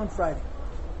explained to you on Friday.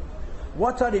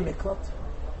 What's Ori Miklat?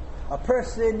 A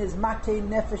person is Makei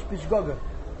Nefesh Bishgoga.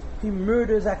 He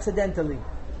murders accidentally.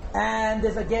 And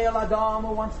there's a Geil Adam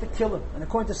who wants to kill him. And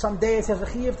according to some days, he has a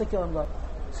Chiyuv to kill him.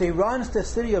 So he runs to a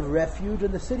city of refuge,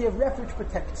 and the city of refuge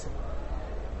protects him.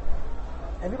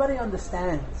 Everybody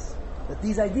understands that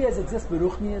these ideas exist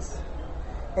Beruchnius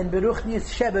and Beruchnius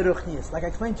Sheberuchnius, like I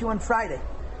explained to you on Friday.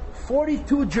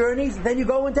 42 journeys, then you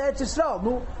go into Eretz Yisrael.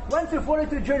 You went through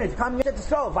 42 journeys, coming into Eretz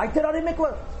Yisrael. Vayter Ori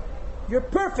Miklat. You're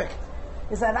perfect.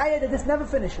 It's an idea that this never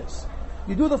finishes.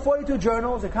 You do the 42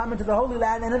 journeys, you come into the Holy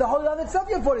Land, and in the Holy Land itself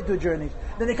you have 42 journeys.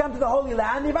 Then you come to the Holy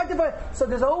Land, so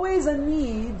there's always a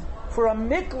need for a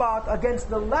miklat against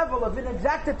the level of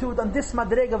inexactitude on this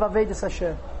madreg of Avedis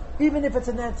Hashem, even if it's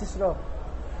in Eretz Yisrael.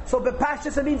 So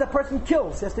bepashtus, it means a person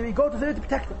kills. He has to go to there to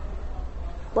protect him.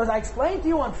 But as I explained to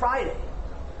you on Friday,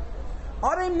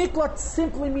 Arei Miklat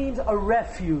simply means a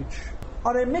refuge.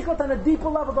 Arei Miklat on a deeper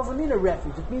level doesn't mean a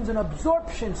refuge. It means an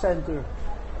absorption center.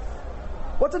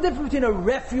 What's the difference between a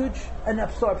refuge and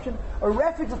absorption? A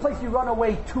refuge is a place you run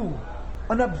away to.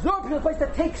 An absorption is a place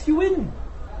that takes you in.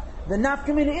 The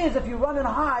nafkamina is, if you run and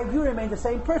hide, you remain the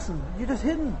same person. You're just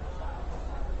hidden.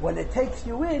 When it takes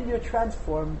you in, you're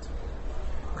transformed.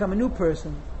 You become a new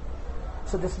person.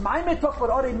 So this Maimer talks about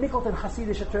Arei Miklat in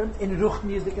Hasidic terms, in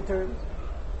Ruchniistic terms.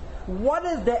 What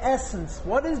is the essence?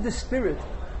 What is the spirit?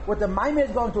 What the Maimer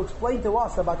is going to explain to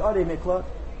us about Arei Miklat,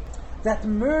 that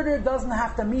murder doesn't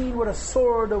have to mean with a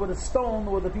sword or with a stone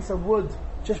or with a piece of wood.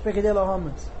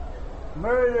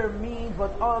 Murder means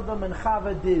what Adam and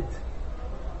Chava did.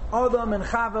 Adam and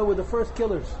Chava were the first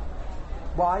killers.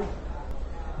 Why?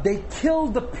 They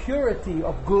killed the purity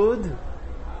of good,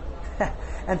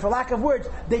 and for lack of words,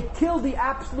 they killed the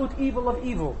absolute evil of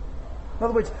evil. In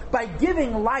other words, by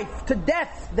giving life to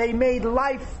death, they made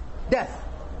life death.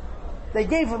 They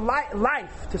gave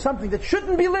life to something that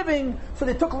shouldn't be living, so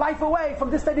they took life away from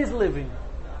this that is living.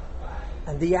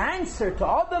 And the answer to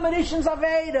all the Mauritians of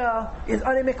Aveda is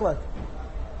Arei Miklat.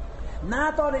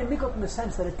 Not Arei Miklat in the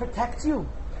sense that it protects you.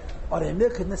 Arei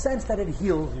Miklat in the sense that it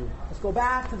heals you. Let's go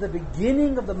back to the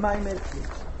beginning of the Maimer, please.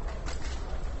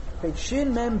 Page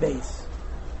Shin Mem Beis.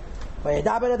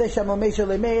 ViDaber Hashem al Moshe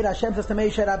lemeir. Hashem says to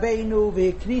Moshe Rabbeinu,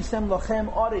 ViHikrisem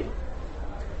Luchem Arim.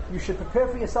 You should prepare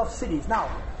for yourself cities. Now,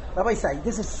 Rabbi say,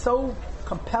 this is so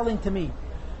compelling to me.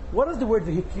 What does the word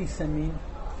ViHikrisem mean?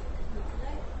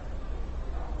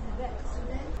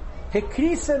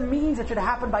 Hikrisem means it should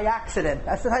happen by accident.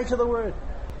 That's the title of the word.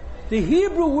 The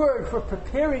Hebrew word for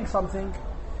preparing something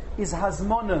is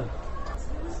hazmona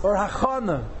or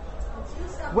hachana.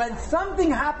 When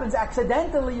something happens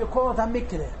accidentally, you call it a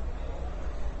mikre.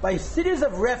 By cities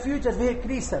of refuge as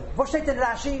ViHikrisem. What steht in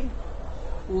Rashi?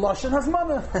 Loshen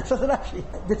hazmana. That's Rashi.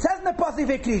 It says in the pasuk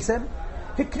ViHikrisem.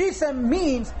 Hikrisem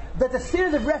means that the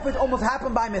series of refuge almost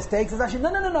happened by mistake. Says Rashi,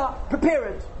 no. Prepare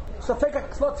it. So take a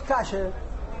klotz kasher.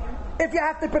 If you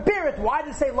have to prepare it, why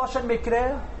did it say Loshen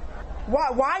mikre?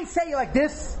 Why say it like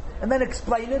this and then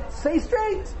explain it? Say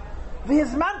straight.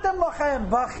 V'hizmantem lochem,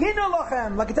 v'achinu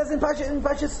lochem, like it says in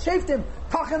Pashas Sheftim,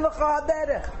 tachin l'cha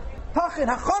haderech, tachin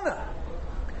hachana.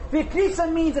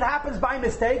 ViHikrisem means it happens by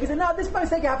mistake. He said, no, this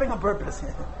mistake is happening on purpose.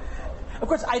 Of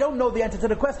course, I don't know the answer to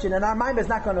the question, and our mind is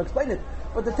not going to explain it.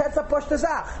 But the Tetzah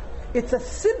Poshtazach, it's a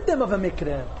symptom of a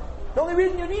mikre. The only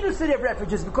reason you need a city of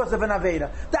refuge is because of an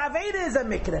Aveda. The Aveda is a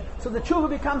mikre. So the tshuva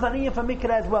becomes an iyah for mikre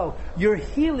as well. You're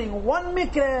healing one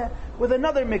mikre with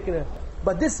another mikre.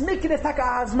 But this mikre is taka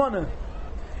hazmana.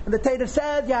 And the Torah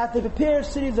says you have to prepare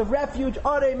cities of refuge,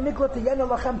 Arei Miklat Yena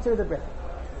Lachem cities of refuge.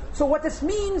 So what this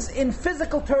means in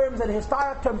physical terms and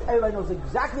historic terms, everybody knows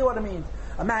exactly what it means.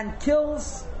 A man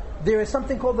kills, there is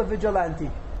something called a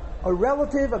vigilante. A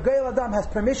relative, a Geil Adam has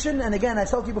permission, and again, I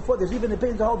told you before, there's even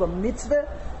opinions to hold a mitzvah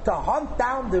to hunt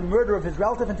down the murderer of his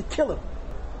relative and to kill him.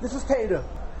 This is Torah.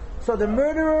 So the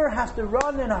murderer has to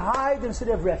run and hide in the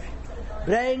city of refuge.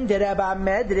 Bring the Rebbe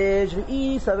Medrash,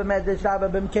 v'is of Medrash Rabba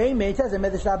b'mkeime, it says in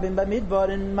Medrash Rabba b'midbar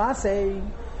in Masei,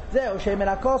 Zeh Shem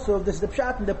Erakosov. This is the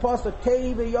pshat in the pasuk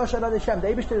Tei v'Yoshad Ad Hashem. The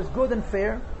Eibishter is good and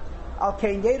fair. Al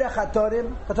Kein Yerech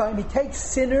Hatorim. He takes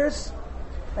sinners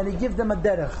and he gives them a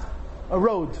derech, a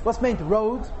road. What's meant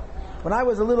road? When I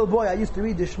was a little boy, I used to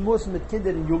read the Shmus mit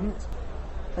Kinder and Jugend.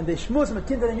 And the Shmus mit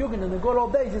Kinder and Jugend in the good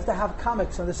old days used to have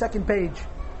comics on the second page.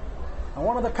 And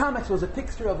one of the comics was a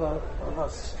picture of a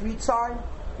street sign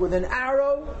with an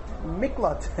arrow,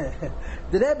 miklat.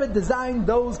 The Rebbe designed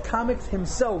those comics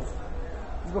himself.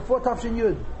 It was before Tafshin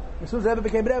Yud. As soon as the Rebbe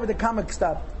became Rebbe, the comic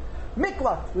stopped.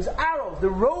 Miklat was arrows. The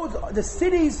roads, the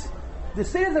cities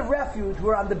of refuge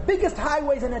were on the biggest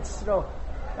highways in Eretz Yisrael.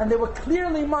 And they were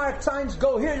clearly marked signs,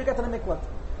 go here, you get to the miklat.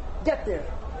 Get there.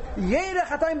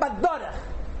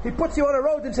 He puts you on a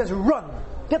road and says, run.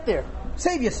 Get there.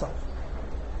 Save yourself.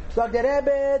 So the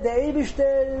Rebbe, the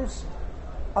Eibishter,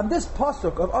 on this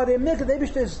pasuk of Arim Miklat, the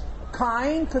Eibishter is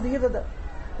kind to the other.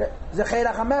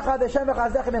 Zecherach HaMecha, the Shem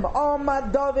V'chazdechem,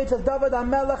 Omad David, says David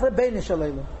HaMelech Rebbeinu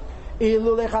Shalelu.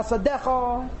 Ilu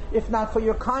lechasadecha, if not for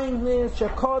your kindness,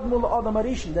 shekodmu l'Adam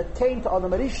Arishin, that came to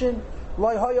Adam Arishin,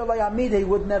 loy hoyo loy amid, he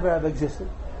would never have existed.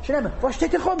 Shnema, what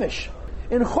steht in Chumash?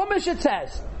 In Chumash it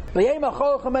says, B'yem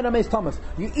achol chamen ameis Thomas,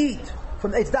 you eat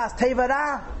from it's das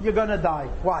tevara, you're gonna die.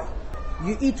 Why?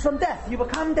 You eat from death, you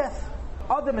become death.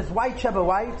 Adam is white, sheba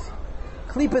white.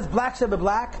 Klippa is black, sheba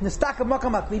black. Nistaka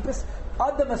makam ha-klippas.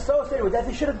 Adam associated with death,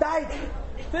 he should have died.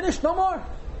 Finished, no more.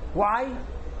 Why?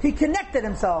 He connected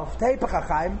himself to Heipach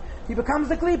HaChaim. He becomes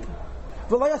the Klippa.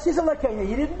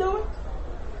 You didn't do it.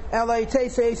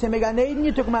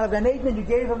 You took him out of Gan Eden and you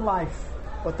gave him life.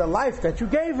 But the life that you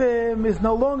gave him is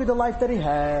no longer the life that he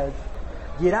had.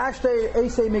 You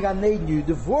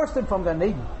divorced him from Gan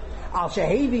Eden.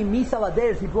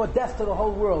 He brought death to the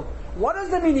whole world. What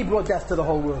does it mean he brought death to the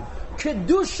whole world?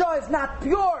 Kedusha is not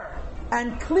pure,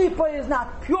 and Klippa is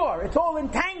not pure. It's all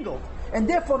entangled. And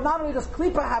therefore, not only does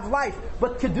Klippa have life,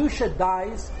 but Kedusha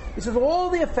dies. This is all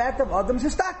the effect of Adam's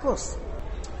histaklos.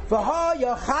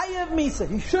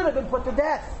 He should have been put to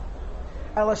death.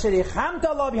 You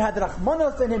had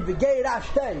rachmanos in him.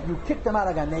 You kicked him out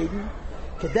of Gan Eden.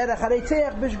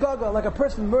 Like a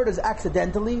person murders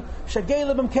accidentally.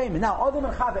 Came. Now, Adam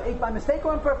and Chava ate by mistake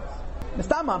or on purpose?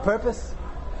 Mistam on purpose.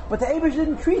 But the Eibush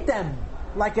didn't treat them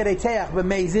like a Reitzeach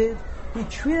b'mezid. He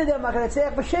treated them like a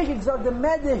Reitzeach b'shegig. So the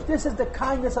medrash, this is the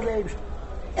kindness of the Eibush.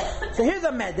 So here's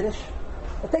a medrash.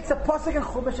 It takes a pasuk and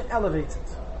chumash and elevates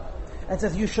it. And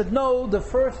says, you should know the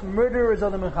first murderers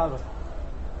of the Adam and Chava.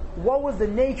 What was the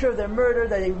nature of their murder?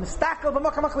 That they mistakel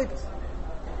b'makam ha-klippas.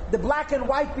 The black and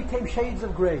white became shades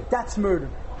of gray. That's murder.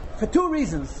 For two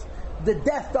reasons. The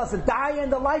death doesn't die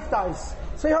and the life dies.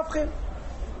 So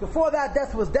before that,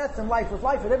 death was death and life was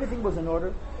life and everything was in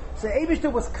order. So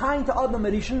Eibishter was kind to Adam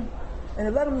Arishin and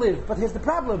he let him live. But here's the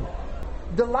problem.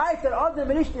 The life that Adam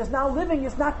Arishin is now living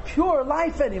is not pure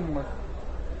life anymore.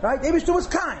 Right? Eibishter was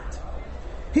kind.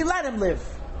 He let him live.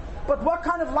 But what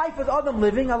kind of life is Adam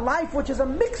living? A life which is a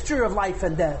mixture of life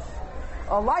and death.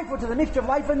 A life which is a mixture of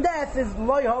life and death is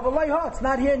loyha v'loyha. It's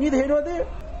not here, neither here nor there.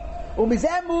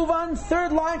 Umizeh, move on,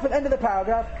 third line from the end of the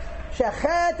paragraph.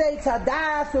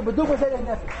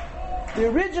 The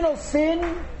original sin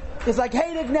is like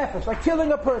heilig nefesh, like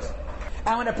killing a person.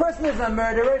 And when a person is a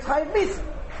murderer, it's chayiv misa.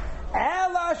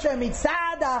 Ela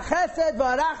shemitzad ha'chesed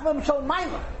v'arachmam shel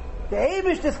mayla. The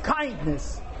Eibishter's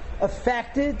kindness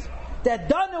affected that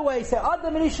done away. Say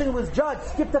Adam Arishin was judged.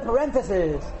 Skip the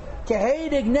parentheses.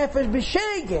 Keheilig nefesh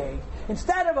b'shegeg.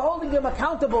 Instead of holding him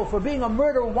accountable for being a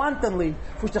murderer wantonly,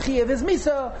 for shtachiyev his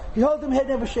misa, he held him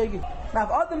heilig b'shegeg. Now,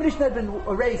 if Adam Arishin had been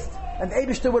erased and the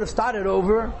Eibishter would have started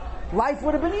over, life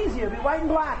would have been easier. It'd be white and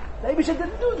black. The Eibishter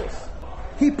didn't do this.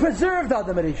 He preserved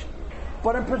Adam Arishin.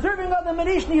 But in preserving Adam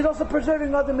Arishin, he's also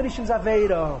preserving Adam Arishin's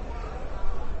Aveira.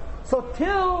 So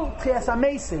till Tchias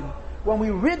HaMesim, when we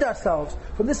rid ourselves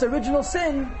from this original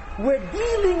sin, we're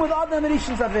dealing with Adam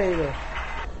Arishin's Aveira.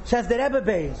 Says the Rebbe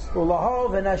Beis,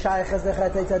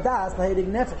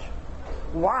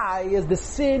 why is the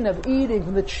sin of eating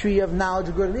from the tree of knowledge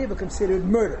of good and evil considered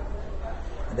murder?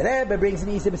 And the Rebbe brings an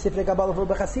easy specific Kabbalah for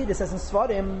B'Chasid. It says in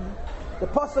Svarim, the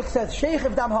pasuk says, Sheikh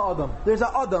Dam HaAdam. There's an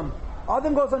Adam.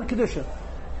 Adam goes on Kedusha.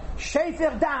 Sheikh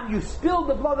Dam, you spilled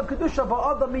the blood of Kedusha,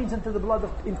 but Adam means into the blood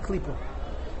of in Klippa.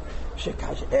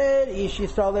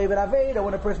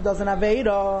 When a person does an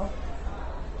Aveira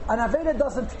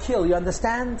doesn't kill, you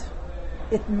understand?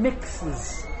 It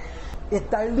mixes. It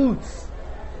dilutes.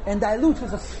 And dilutes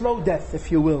is a slow death,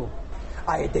 if you will.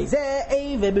 Instead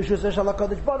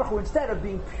of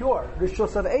being pure, the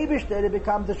Shus of Eibishter, it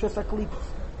becomes the Shus of Klippas.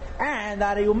 And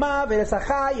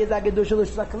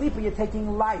you're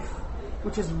taking life,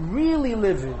 which is really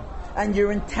living, and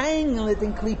you're entangling it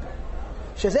in Klippa.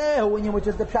 Shezehu, which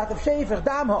is the pshat of Sheifach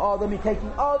Dam HaAdam, you're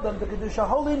taking Adam, the Kedusha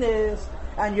holiness,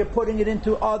 and you're putting it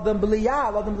into Adam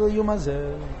B'liyal, Adam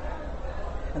B'liyumazeh.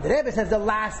 And the Rebbe says the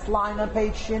last line on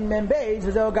page Shin Mem Beis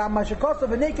is Gam Mashakosov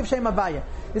V'Nekev Shem Havaya.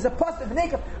 There's a post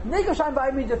V'Nekev Shem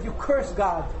Havaya means that you curse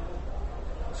God.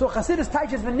 So Chassidus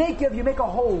teaches V'Nekev, you make a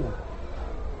hole.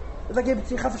 It's like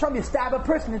if you stab a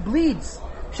person, it bleeds.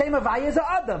 Shem Havaya is a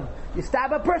Adam. You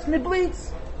stab a person, it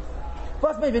bleeds.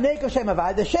 Plus maybe V'Nekev Shem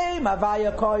Havaya. The Shem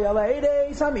Havaya Koyal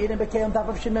Eidei Samirin became on top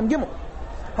of Shem Mem Gimel.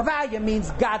 Havaya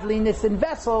means godliness in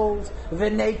vessels.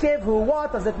 V'nekev, who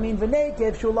what does it mean?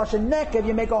 V'nekev, shuloshen nekev,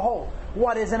 you make a hole.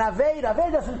 What is an aved?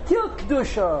 Aved doesn't kill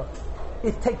kedusha.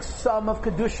 It takes some of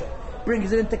kedusha,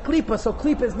 brings it into klipa. So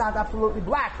klipa is not absolutely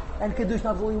black and kedusha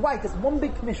not absolutely white. It's one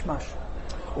big mishmash.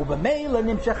 Ubemeila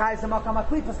nimshachai semakam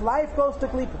klipas. Life goes to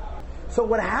klipa. So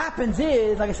what happens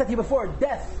is, like I said to you before,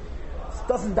 death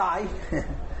doesn't die,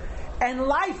 and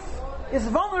life is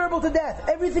vulnerable to death.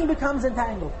 Everything becomes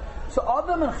entangled. So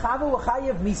Adam and Chava were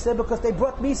chayev misa because they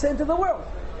brought misa into the world.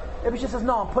 Rebbe says,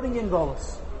 no, I'm putting in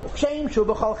golus.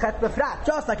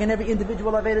 Just like in every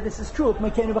individual Aveda, this is true. It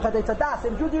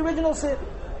includes the original sin.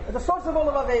 It's the source of all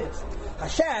of Avedas.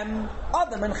 Hashem,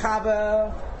 Adam and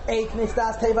Chava ate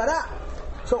misdas tevara.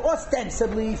 So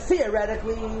ostensibly,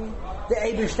 theoretically, the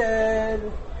Eibishter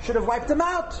should have wiped them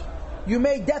out. You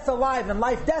made death alive and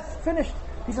life death, finished.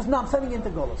 He says, no, I'm sending into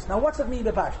golus. Now what's it mean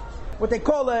by Pashtus? What they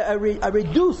call a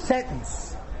reduced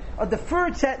sentence, a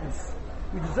deferred sentence.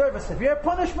 You deserve a severe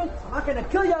punishment. I'm not going to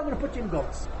kill you, I'm going to put you in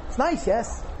golus. It's nice,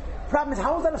 yes? Problem is,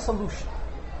 how is that a solution?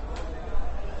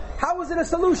 How is it a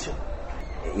solution?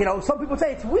 Some people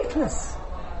say it's weakness.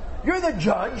 You're the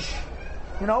judge,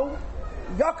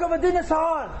 Yaakov Adin is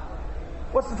hard.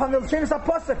 What's the foundation of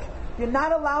Pasuk? You're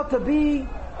not allowed to be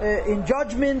in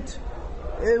judgment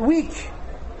weak.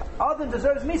 Adam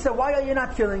deserves misa. Why are you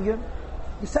not killing him?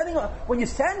 When you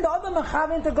send Adam and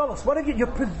Chava into Golus, what have you? You're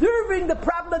preserving the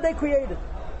problem that they created.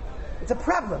 It's a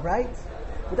problem, right?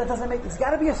 But that doesn't make. It's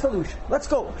got to be a solution. Let's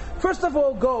go. First of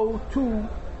all, go to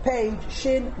page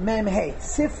Shin Mem Hey,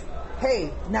 Sif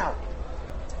Hey. Now,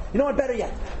 you know what? Better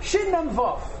yet, Shin Mem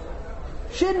Vav.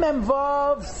 Shin Mem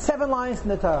Vav, 7 lines in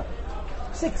the Torah,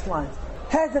 6 lines.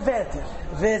 Here's the verter.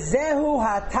 Vezehu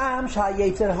hatam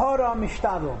shayetzer hara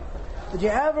mishtadol. Did you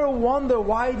ever wonder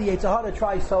why the Yetzer Hara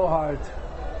tries so hard?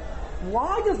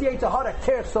 Why does the Yetzer Hara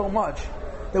care so much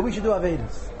that we should do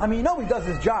Avedas? I mean, he does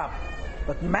his job.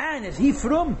 But man, is he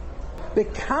frum?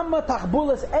 Bekama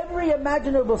tachbulas, every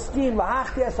imaginable scheme,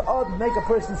 make a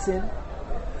person sin.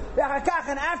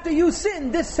 And after you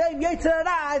sin, this same Yetzer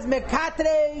Hara is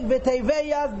mekatreg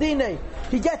v'teveyas dinei.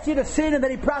 He gets you to sin and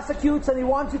then he prosecutes and he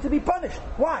wants you to be punished.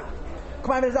 Why?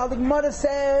 The Gemara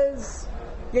says,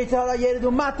 he comes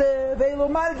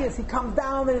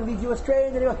down and he leads you astray.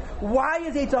 And why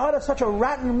is Yetzer Hara such a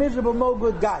rotten, miserable, no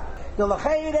good guy?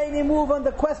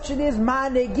 The question is,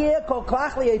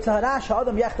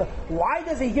 why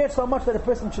does he hear so much that a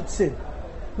person should sin?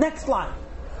 Next line.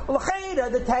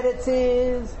 The teretz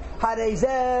is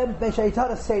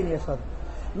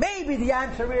maybe the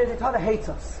answer is Yetzer Hara hates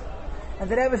us. And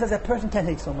the Rebbe says a person can't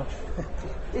hate so much.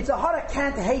 Yetzer Hara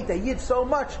can't hate the Yid so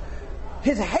much.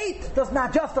 His hate does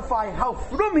not justify how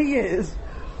frum he is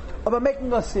about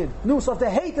making us sin. No, so if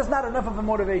the hate is not enough of a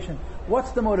motivation,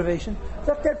 what's the motivation?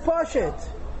 The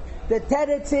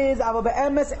teretz is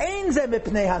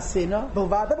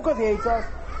because he hates us.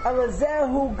 You know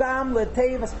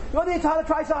the Yetzer Hara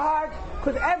tries so hard?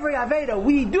 Because every Aveda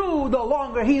we do, the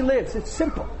longer he lives. It's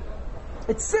simple.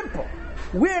 It's simple.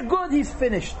 We're good, he's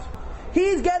finished.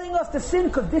 He's getting us to sin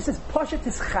because this is Pashat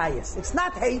his chayes. It's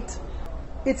not hate.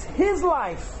 It's his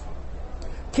life.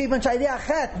 We do an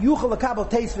Aveda.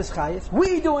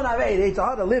 Yetzer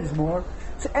Hara lives more.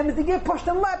 And to give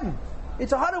Pashtan Latin.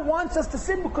 Yetzer Hara wants us to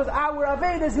sin because our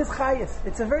Aveda is his chayes.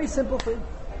 It's a very simple thing.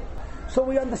 So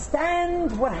we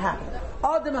understand what happened.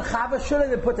 Adam and Chava should have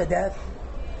been put to death.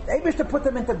 The Eibishter put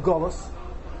them into Golus.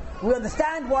 We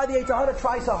understand why the Yetzer Hara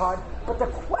tries so hard. But the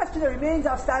question that remains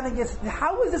outstanding is,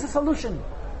 how is this a solution?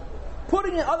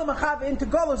 Putting Adam and Chava into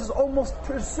Golus is almost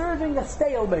preserving a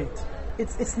stalemate.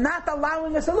 It's not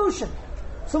allowing a solution.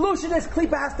 Solution is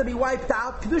Klipa has to be wiped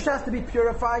out, Kedusha has to be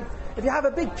purified. If you have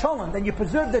a big cholent and you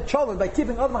preserve the cholent by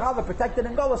keeping Adam and Chava protected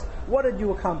in Golus, what did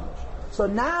you accomplish? So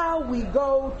now we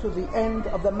go to the end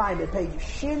of the Maimed, page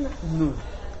Shin Nun.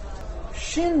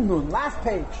 Shin Nun, last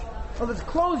page. So let's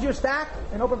close your stack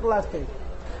and open the last page.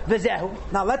 V'zehu.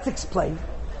 Now let's explain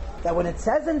that when it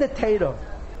says in the Torah,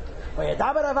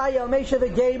 "V'yedaber Avai el Moshe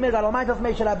v'Gemer, God Almighty tells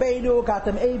Moshe Rabbeinu,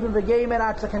 Katem Abram v'Gemer,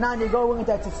 Eretz Canaan, you're going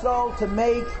into Eretz Yisrael to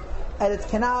make Eretz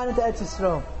Canaan into Eretz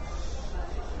Yisrael."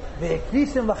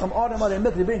 ViHikrisem Luchem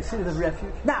Arim, they bring cities of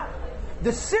refuge. Now,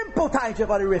 the simple taitach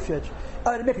are a refuge,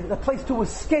 a place to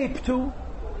escape to.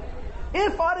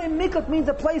 If Arim Miklat means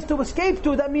a place to escape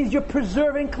to, that means you're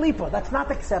preserving Klipa. That's not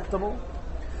acceptable.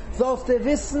 Sollst du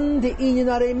wissen, the Inyan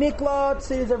Arim Miklat,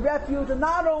 cities of refuge, are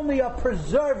not only a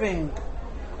preserving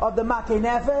of the Makei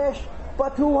Nefesh,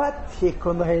 but who had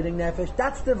Tikkun the hating Nefesh.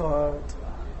 That's the word.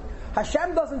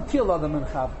 Hashem doesn't kill Adam and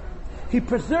Chava. He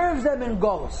preserves them in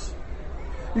Golus.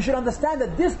 You should understand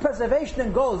that this preservation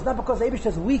in Golus is not because Eibush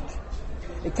is weak.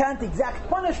 It can't exact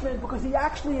punishment because he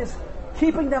actually is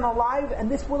keeping them alive,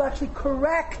 and this will actually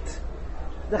correct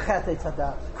the Chet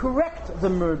Tzaddah, correct the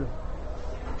murder.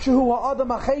 Shehu ha'adam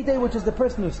ha'chetei, which is the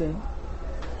person who sinned.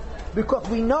 Because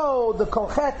we know the kol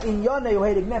chet in yonei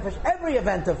u'heidig nefesh, every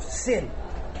event of sin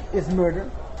is murder.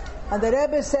 And the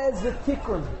Rebbe says the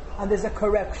tikkun, and there's a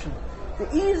correction. The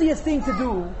easiest thing to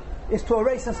do is to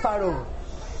erase and start over.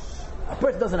 A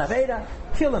person doesn't have Eidah,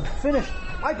 kill him, finish,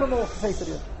 wipe him off the face of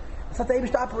the earth. That's how the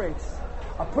Eibush operates.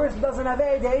 A person doesn't have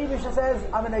Eidah, the Eibush says,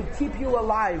 I'm going to keep you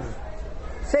alive.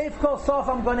 Safe kol sof,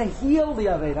 I'm going to heal the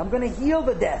Aved, I'm going to heal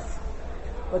the death.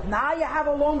 But now you have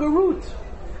a longer route,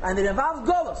 and it involves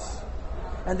Golus.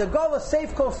 And the Golus,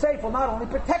 safe kol safe, will not only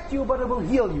protect you, but it will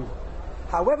heal you.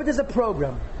 However, there's a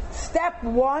program. Step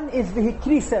 1 is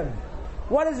ViHikrisem.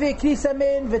 What does ViHikrisem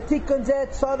mean? V'tikun zeh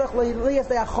tzorach le'iliyas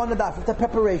le'achon adaf. It's a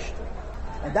preparation.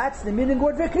 And that's the meaning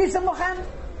word ViHikrisem Luchem.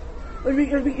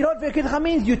 You know what ViHikrisem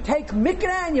means? You take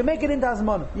mikra and you make it into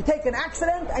azmana. You take an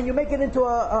accident and you make it into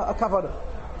a kavod.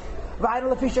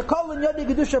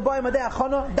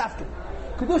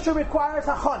 Kedusha requires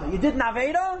hachana. You did an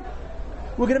aveda,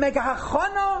 we're going to make a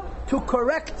hachana to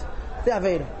correct the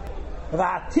aveda.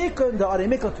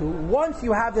 Once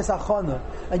you have this hachana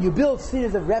and you build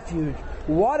cities of refuge,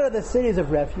 what are the cities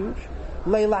of refuge?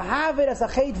 It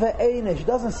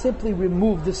doesn't simply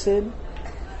remove the sin.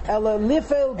 It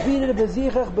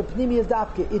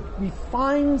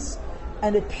refines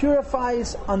and it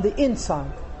purifies on the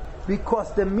inside.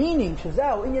 Because the meaning,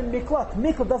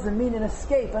 miklat doesn't mean an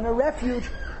escape, and a refuge,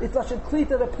 it's lashon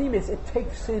klita the primis, it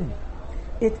takes in,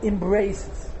 it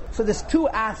embraces. So there's two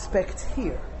aspects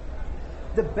here.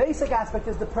 The basic aspect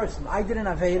is the person. I did an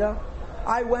Aveda,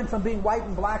 I went from being white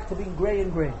and black to being gray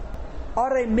and gray.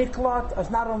 Are miklat is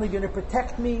not only going to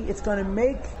protect me, it's going to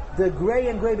make the gray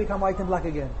and gray become white and black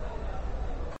again.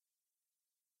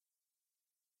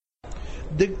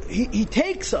 He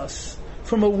takes us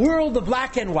from a world of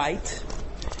black and white,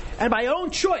 and by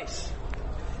own choice,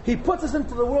 he puts us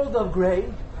into the world of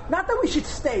gray. Not that we should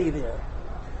stay there,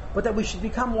 but that we should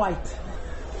become white.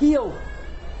 Heal.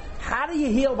 How do you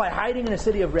heal? By hiding in a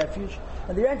city of refuge.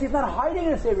 And the reality is not hiding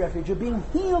in a city of refuge, you're being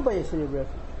healed by a city of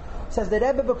refuge. Says the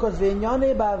Rebbe, because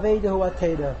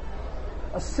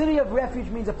a city of refuge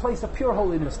means a place of pure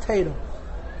holiness, Teda.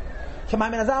 The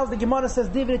Gemara says,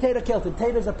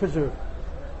 Tadas are preserved.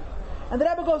 And the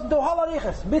Rebbe goes into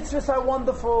halarichas. Mitzvahs are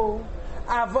wonderful,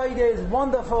 Avodah is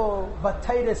wonderful, but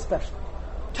Teda is special.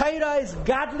 Teda is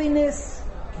godliness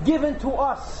given to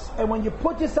us. And when you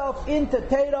put yourself into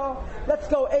Teda, let's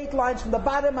go 8 lines from the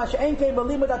bottom. When a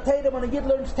Yid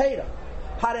learns Teda.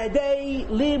 Haredei,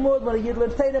 Limud, when a Yid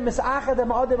learns Teda,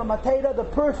 the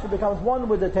person becomes one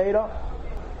with the Teda.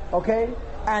 Okay?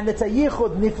 And it's a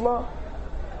Yichud Nifla.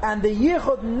 And the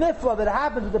Yichud Nifla that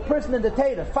happens with the person in the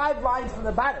Teda, 5 lines from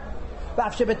the bottom. In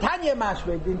Tanya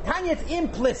it's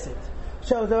implicit.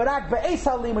 So it's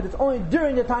only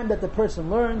during the time that the person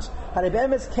learns.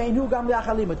 Teda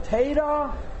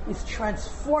is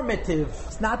transformative.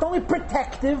 It's not only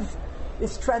protective,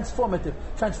 it's transformative.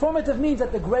 Transformative means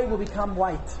that the gray will become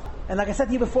white. And like I said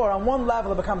to you before, on one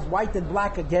level it becomes white and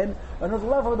black again, on another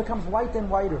level it becomes white and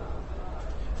whiter.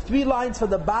 3 lines for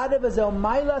the bottom is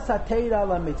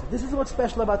this is what's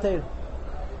special about Teda.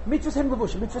 Mitzvahs hem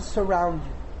levush, mitzvahs surround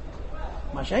you.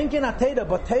 Mashenkin Teda,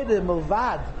 but Teda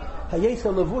milvad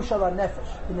hayesa levush ala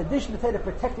nefesh. In addition to Teda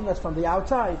protecting us from the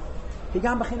outside,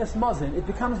 higam bechinas mazin. It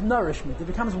becomes nourishment. It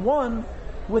becomes one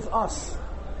with us.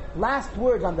 Last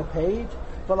words on the page.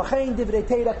 V'lachein divrei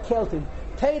Teda keltin.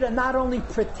 Teda not only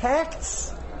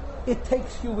protects, it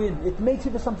takes you in. It makes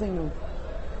you to something new.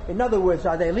 In other words,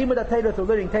 the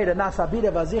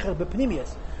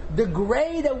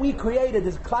gray that we created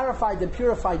is clarified and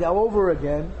purified all over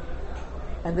again,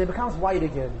 and it becomes white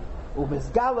again. And when the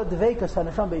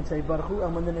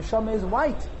neshama is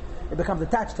white, it becomes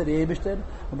attached to the Eibishter.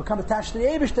 When it becomes attached to the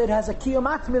Eibishter, it has a kiyum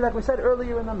atzmi, like we said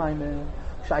earlier in the Maimer.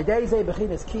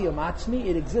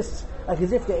 It exists like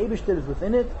as if the Eibishter is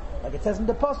within it, like it says in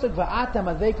the Pasuk,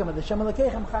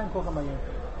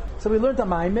 so we learned a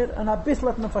Maimer, and a bissl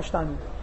hat man verstanden.